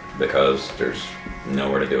like because there's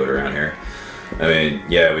nowhere to do it around here. I mean,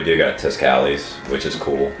 yeah, we do got Tiscali's, which is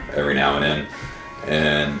cool every now and then,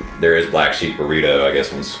 and there is Black Sheep Burrito, I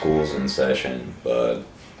guess, when school's in session, but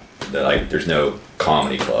there's no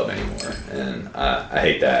comedy club anymore, and I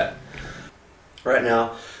hate that. Right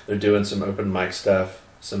now, they're doing some open mic stuff,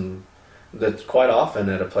 that's quite often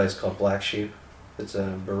at a place called Black Sheep. It's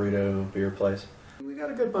a burrito beer place. We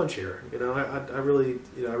got a good bunch here. You know, I really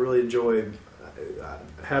enjoyed. I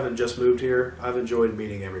haven't just moved here. I've enjoyed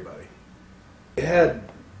meeting everybody. It had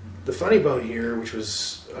the Funny Bone here, which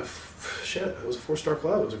was it was a 4-star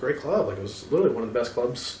club. It was a great club. Like, it was literally one of the best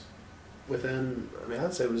clubs within. I mean,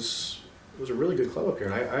 I'd say it was a really good club up here.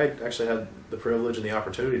 And I actually had the privilege and the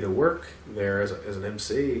opportunity to work there as an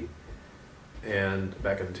MC, and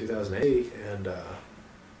back in 2008, and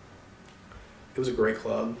it was a great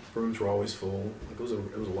club. Rooms were always full. Like, it was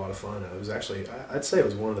a lot of fun. It was actually, I'd say it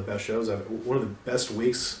was one of the best shows. One of the best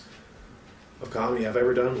weeks of comedy I've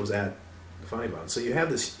ever done was at the Funny Bone. So you have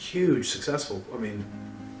this huge, successful. I mean,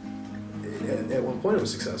 at one point it was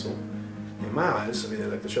successful in my eyes. I mean,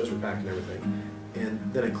 like, the shows were packed and everything, and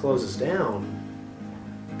then it closes down,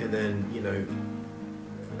 and then, you know,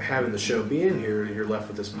 having the show being here, you're left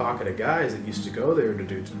with this pocket of guys that used to go there to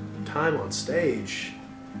do time on stage.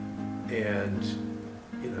 And,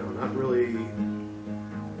 you know, not really,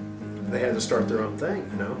 they had to start their own thing,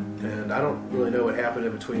 you know. And I don't really know what happened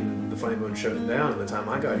in between the Funny Bone shutting down and the time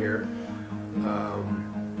I got here.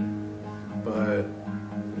 But, I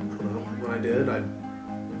don't know, when I did, I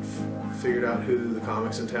figured out who the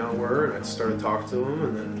comics in town were, and I started talking to them,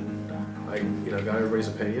 and then I, you know, got everybody's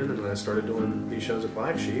opinion, and then I started doing these shows at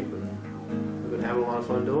Black Sheep, and I've been having a lot of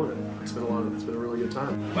fun doing it. It's been a really good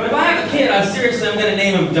time. But if I have a kid, I'm gonna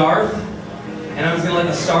name him Darth, and I'm just gonna let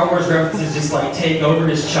the Star Wars references just like take over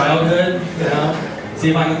his childhood, you know? See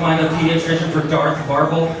if I can find a pediatrician for Darth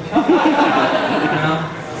Barble, you know?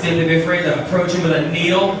 See if they'd be afraid to approach him with a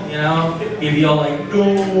needle, you know? He'd be all like,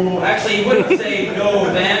 no. Actually, he wouldn't say no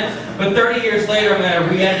then, but 30 years later, I'm gonna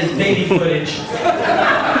re-edit his baby footage. Put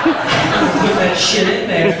that shit in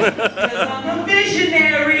there, because I'm a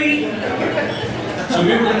visionary. So have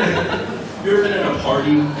you ever been at a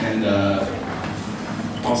party and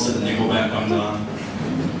all of a sudden Nickelback comes on?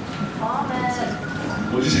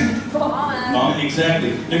 What'd you say? Mom,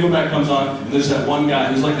 exactly. Nickelback comes on, and there's that one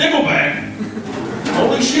guy who's like, Nickelback!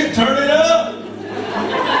 Holy shit, turn it up!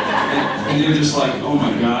 And you're just like, oh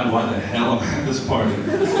my god, why the hell am I at this party?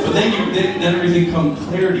 But then everything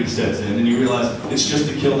clarity sets in, and you realize it's just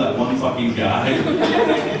to kill that one fucking guy.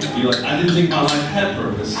 You're like, I didn't think my life had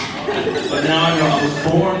purpose. But now I know I was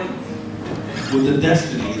born with a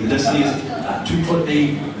destiny. The destiny is to put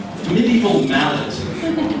a medieval mallet,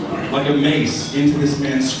 like a mace, into this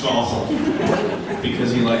man's skull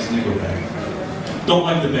because he likes Nickelback. Don't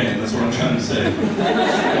like the band, that's what I'm trying to say.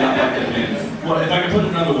 Not like the band. Well, if I can put it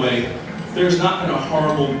another way, there's not been a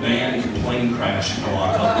horrible band plane crash in a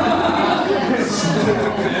while.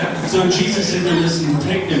 So Jesus, if you're listening,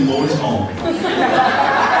 take them boys home.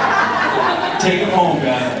 Take them home,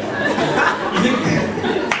 God.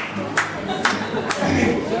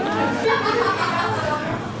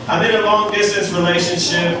 I'm in a long distance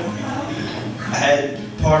relationship. I had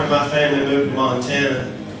part of my family move to Montana.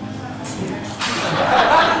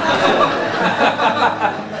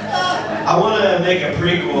 I want to make a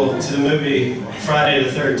prequel to the movie Friday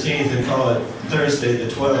the 13th and call it Thursday the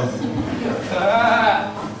 12th.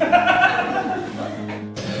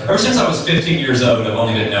 Ever since I was 15 years old, I've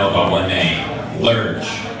only been known by one name, Lurch,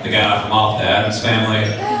 the guy from Off the Addams Family.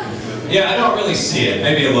 Yeah, I don't really see it,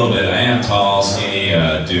 maybe a little bit. I am tall, skinny,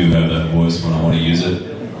 do have that voice when I want to use it.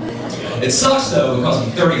 It sucks though, because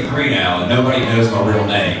I'm 33 now and nobody knows my real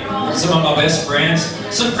name. Some of my best friends,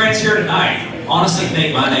 some friends here tonight, honestly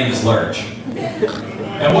think my name is Lurch.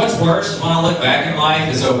 And what's worse, when I look back in life,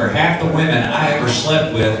 is over half the women I ever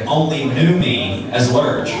slept with only knew me as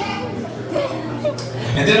Lurch.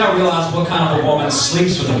 And then I realized what kind of a woman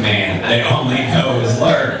sleeps with a man they only know as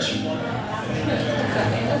Lurch.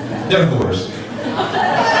 They're whores.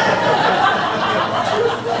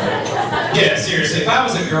 Yeah, seriously, if I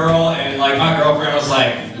was a girl and like my girlfriend was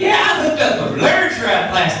like, yeah, I hooked up with Lurch right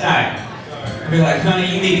last night, I'd be like, honey,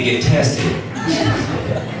 you need to get tested.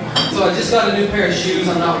 So I just got a new pair of shoes.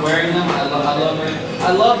 I'm not wearing them. I love them.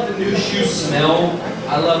 I love the new shoe smell.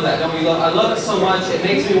 I love that. Don't you love? I love it so much. It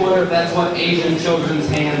makes me wonder if that's what Asian children's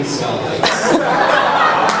hands smell like.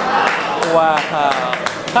 Wow.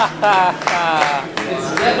 It's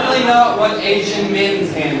definitely not what Asian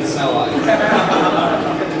men's hands smell like.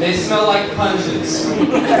 They smell like punches.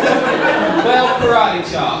 Well, karate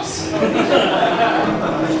chops.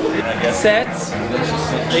 Sets?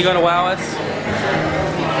 Are you going to wow us?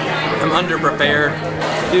 I'm underprepared.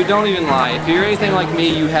 Dude, don't even lie. If you're anything like me,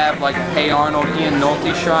 you have like a Hey Arnold, Ian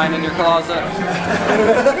Nolte shrine in your closet.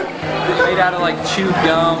 Made out of like chewed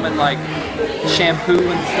gum and like shampoo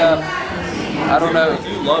and stuff. I don't know.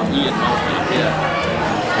 You love Ian Nolte. Yeah.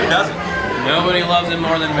 Who doesn't? Nobody loves him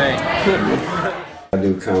more than me. I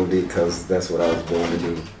do comedy because that's what I was born to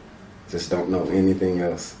do. Just don't know anything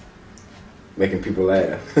else. Making people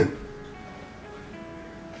laugh.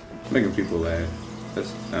 Making people laugh.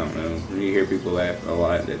 That's, I don't know. When you hear people laugh a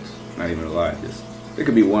lot, that's not even a lot. Just there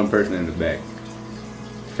could be one person in the back,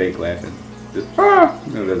 fake laughing. Just,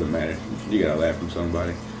 no, it doesn't matter. You gotta laugh from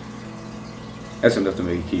somebody. That's enough to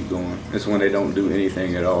make you keep going. It's when they don't do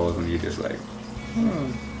anything at all, when you're just like,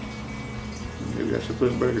 maybe I should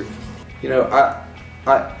flip burgers. You know,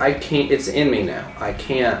 I can't. It's in me now. I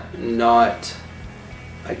can't not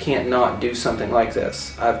do something like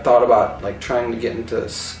this. I've thought about like trying to get into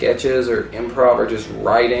sketches or improv or just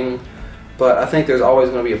writing, but I think there's always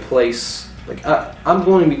going to be a place. Like I'm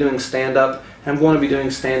going to be doing stand-up, and I'm going to be doing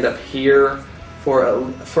stand-up here for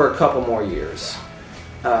a couple more years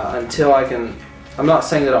until I can. I'm not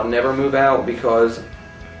saying that I'll never move out, because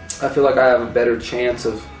I feel like I have a better chance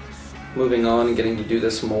of moving on and getting to do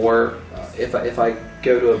this more if I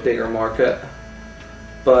go to a bigger market.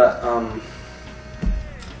 But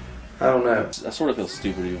I don't know. I sort of feel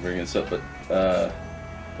stupid even bringing this up, but the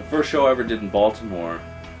first show I ever did in Baltimore,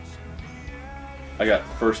 I got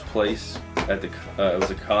first place at the. It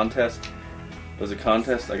was a contest. It was a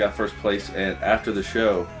contest. I got first place, and after the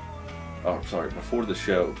show, before the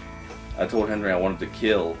show, I told Henry I wanted to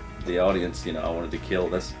kill the audience. You know, I wanted to kill.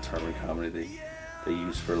 That's the term in comedy they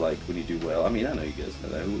use for like when you do well. I mean, I know you guys know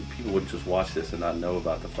that. People wouldn't just watch this and not know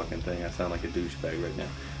about the fucking thing. I sound like a douchebag right now,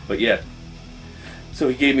 but yeah. So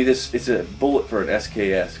he gave me this. It's a bullet for an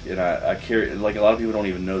SKS, and I carry it. Like a lot of people don't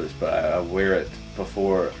even know this, but I wear it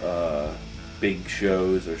before big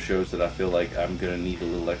shows or shows that I feel like I'm gonna need a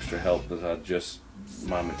little extra help because I just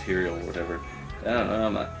my material or whatever. I don't know.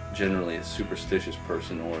 I'm not generally a superstitious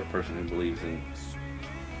person or a person who believes in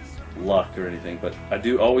luck or anything, but I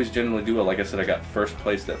do always generally do it. Like I said, I got first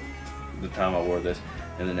place the time I wore this,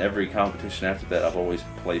 and then every competition after that, I've always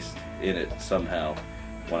placed in it somehow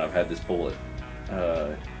when I've had this bullet.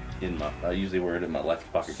 I usually wear it in my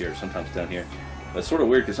left pocket here, sometimes down here. But it's sort of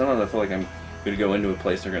weird because sometimes I feel like I'm going to go into a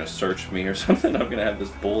place, they're going to search me or something. I'm going to have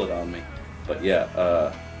this bullet on me. But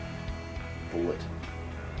yeah, bullet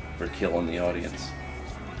for killing the audience.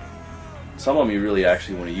 Some of you really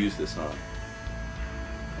actually want to use this on,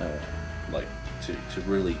 like to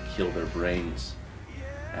really kill their brains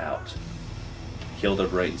out. Kill their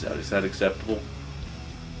brains out. Is that acceptable?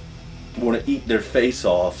 Want to eat their face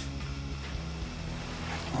off.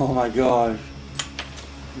 Oh my gosh.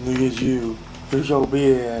 Look at you. You're so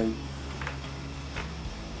big.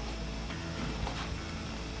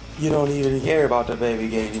 You don't even care about the baby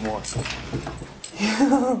gay anymore. You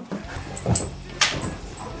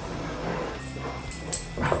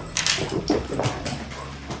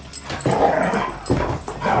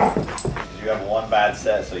have one bad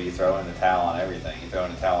set, so you throw in the towel on everything. You throw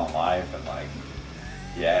in the towel on life, and like,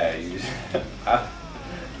 yeah, you just,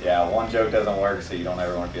 yeah, one joke doesn't work, so you don't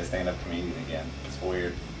ever want to be a stand-up comedian again. It's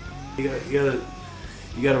weird. You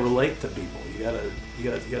you got to relate to people. You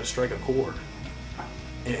got to strike a chord.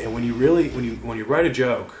 And when you really when you write a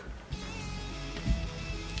joke,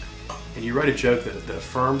 and you write a joke that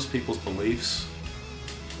affirms people's beliefs,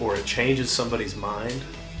 or it changes somebody's mind,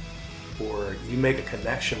 or you make a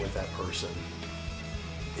connection with that person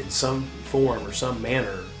in some form or some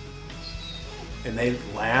manner, and they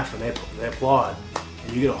laugh and they applaud,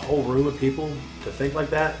 and you get a whole room of people to think like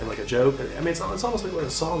that, and like a joke. I mean, it's almost like when a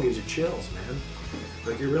song gives you chills, man.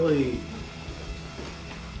 Like you're really,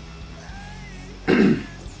 I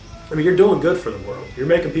mean, you're doing good for the world. You're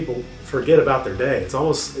making people forget about their day. It's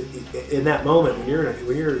almost in that moment when you're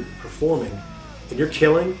performing and you're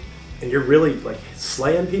killing and you're really like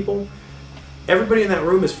slaying people. Everybody in that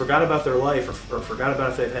room has forgot about their life, or forgot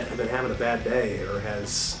about if they've been having a bad day, or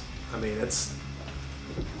has. I mean, it's.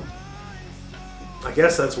 I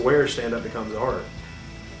guess that's where stand-up becomes art.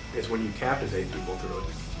 Is when you captivate people through it.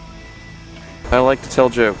 I like to tell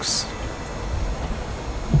jokes.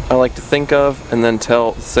 I like to think of and then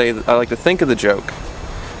I like to think of the joke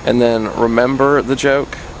and then remember the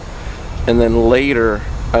joke, and then later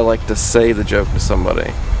I like to say the joke to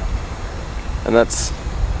somebody. And that's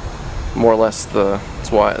more or less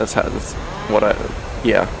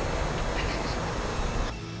yeah.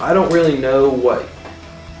 I don't really know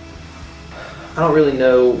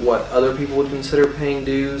what other people would consider paying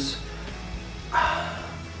dues.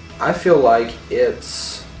 I feel like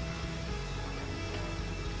it's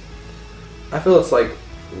like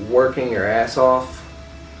working your ass off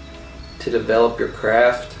to develop your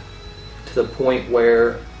craft to the point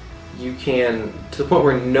where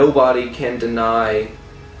nobody can deny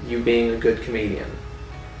you being a good comedian.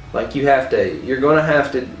 Like you're gonna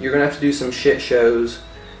have to do some shit shows.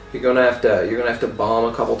 You're gonna have to bomb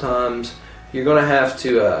a couple times. You're gonna have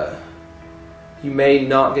to you may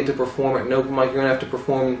not get to perform at an open mic. You're gonna have to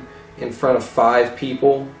perform in front of 5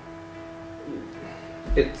 people.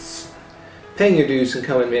 It's paying your dues can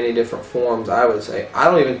come in many different forms. I would say I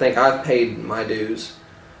don't even think I've paid my dues.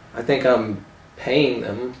 I think I'm paying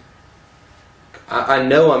them. I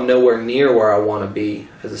know I'm nowhere near where I want to be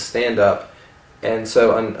as a stand-up, and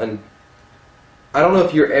so I don't know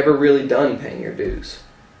if you're ever really done paying your dues,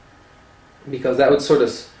 because that would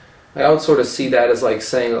I would sort of see that as like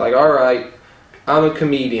saying like, all right, I'm a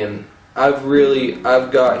comedian. I've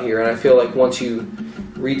got here, and I feel like once you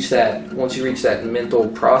reach that mental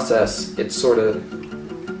process, it's sort of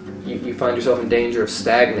you find yourself in danger of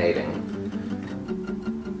stagnating.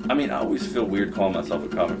 I mean, I always feel weird calling myself a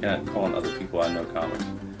comic and calling other people I know comics.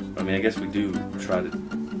 I mean, I guess we do try to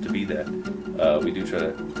be that. We do try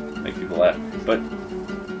to make people laugh, but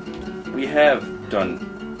we have done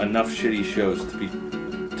enough shitty shows to be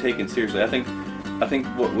taken seriously. I think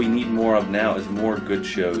what we need more of now is more good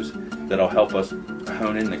shows that'll help us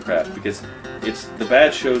hone in the craft, because it's the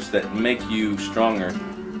bad shows that make you stronger,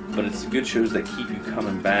 but it's the good shows that keep you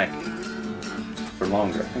coming back for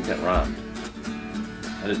longer. I think that rhymed.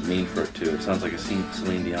 I didn't mean for it to. It sounds like a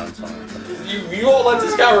Celine Dion song. You all let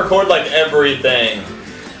this guy record like everything,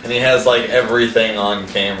 and he has like everything on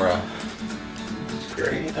camera. It's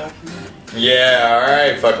great documentary. Yeah,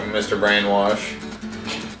 alright, fucking Mr. Brainwash.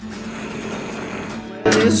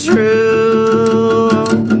 It's true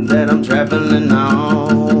that I'm traveling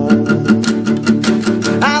on.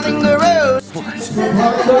 I think the road's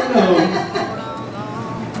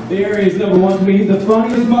There is number 1 to me, the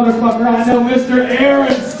funniest motherfucker I know, Mr.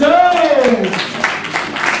 Aaron Stone!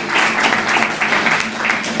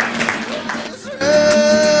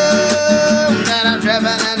 that I'm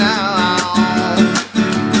traveling on.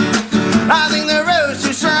 I think the road's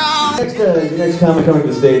too strong. The next comic coming to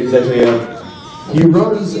the stage is actually he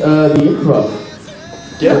runs the improv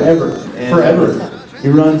forever. He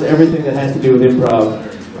runs everything that has to do with improv.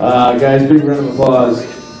 Guys, big round of applause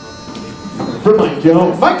for Mike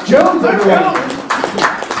Jones. Mike Jones, everyone!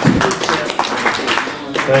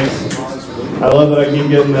 Thanks. I love that I keep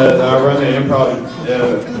getting I run the improv,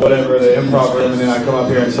 the improv room, and then I come up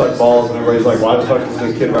here and suck balls, and everybody's like, why the fuck does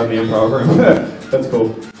this kid run the improv room? That's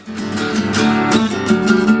cool.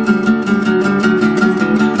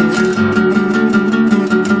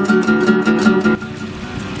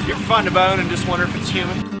 You ever find a bone and just wonder if it's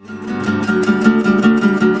human?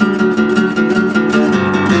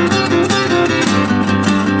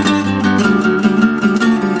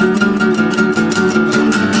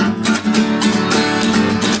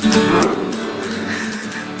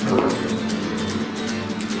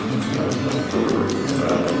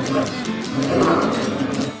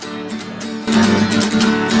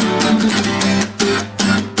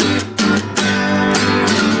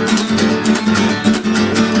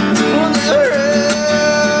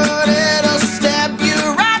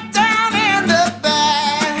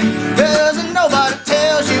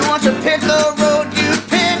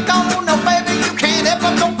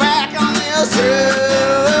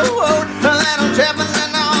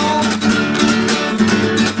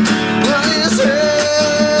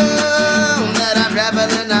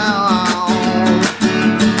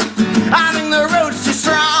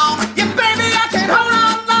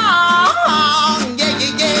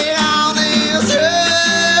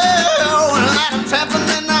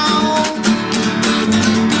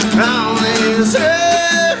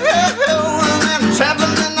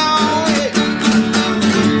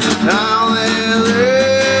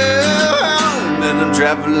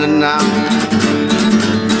 traveling on.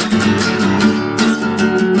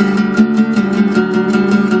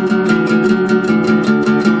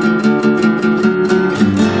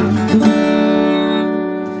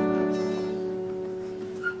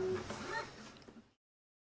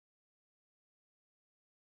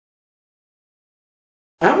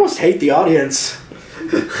 I almost hate the audience.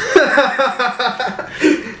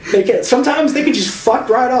 Sometimes they can just fuck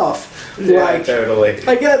right off. Yeah, totally.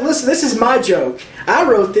 Like, listen, this is my joke. I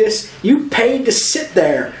wrote this. You paid to sit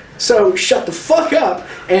there. So shut the fuck up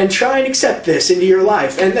and try and accept this into your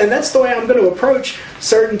life. And that's the way I'm going to approach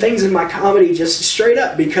certain things in my comedy, just straight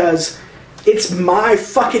up, because it's my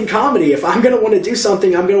fucking comedy. If I'm going to want to do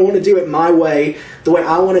something, I'm going to want to do it my way, the way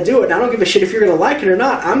I want to do it. And I don't give a shit if you're going to like it or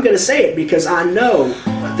not. I'm going to say it because I know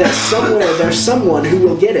that somewhere there's someone who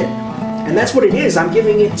will get it. And that's what it is. I'm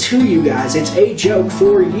giving it to you guys. It's a joke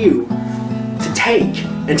for you to take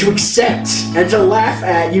and to accept and to laugh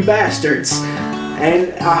at, you bastards.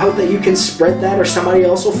 And I hope that you can spread that, or somebody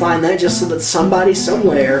else will find that, just so that somebody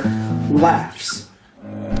somewhere laughs.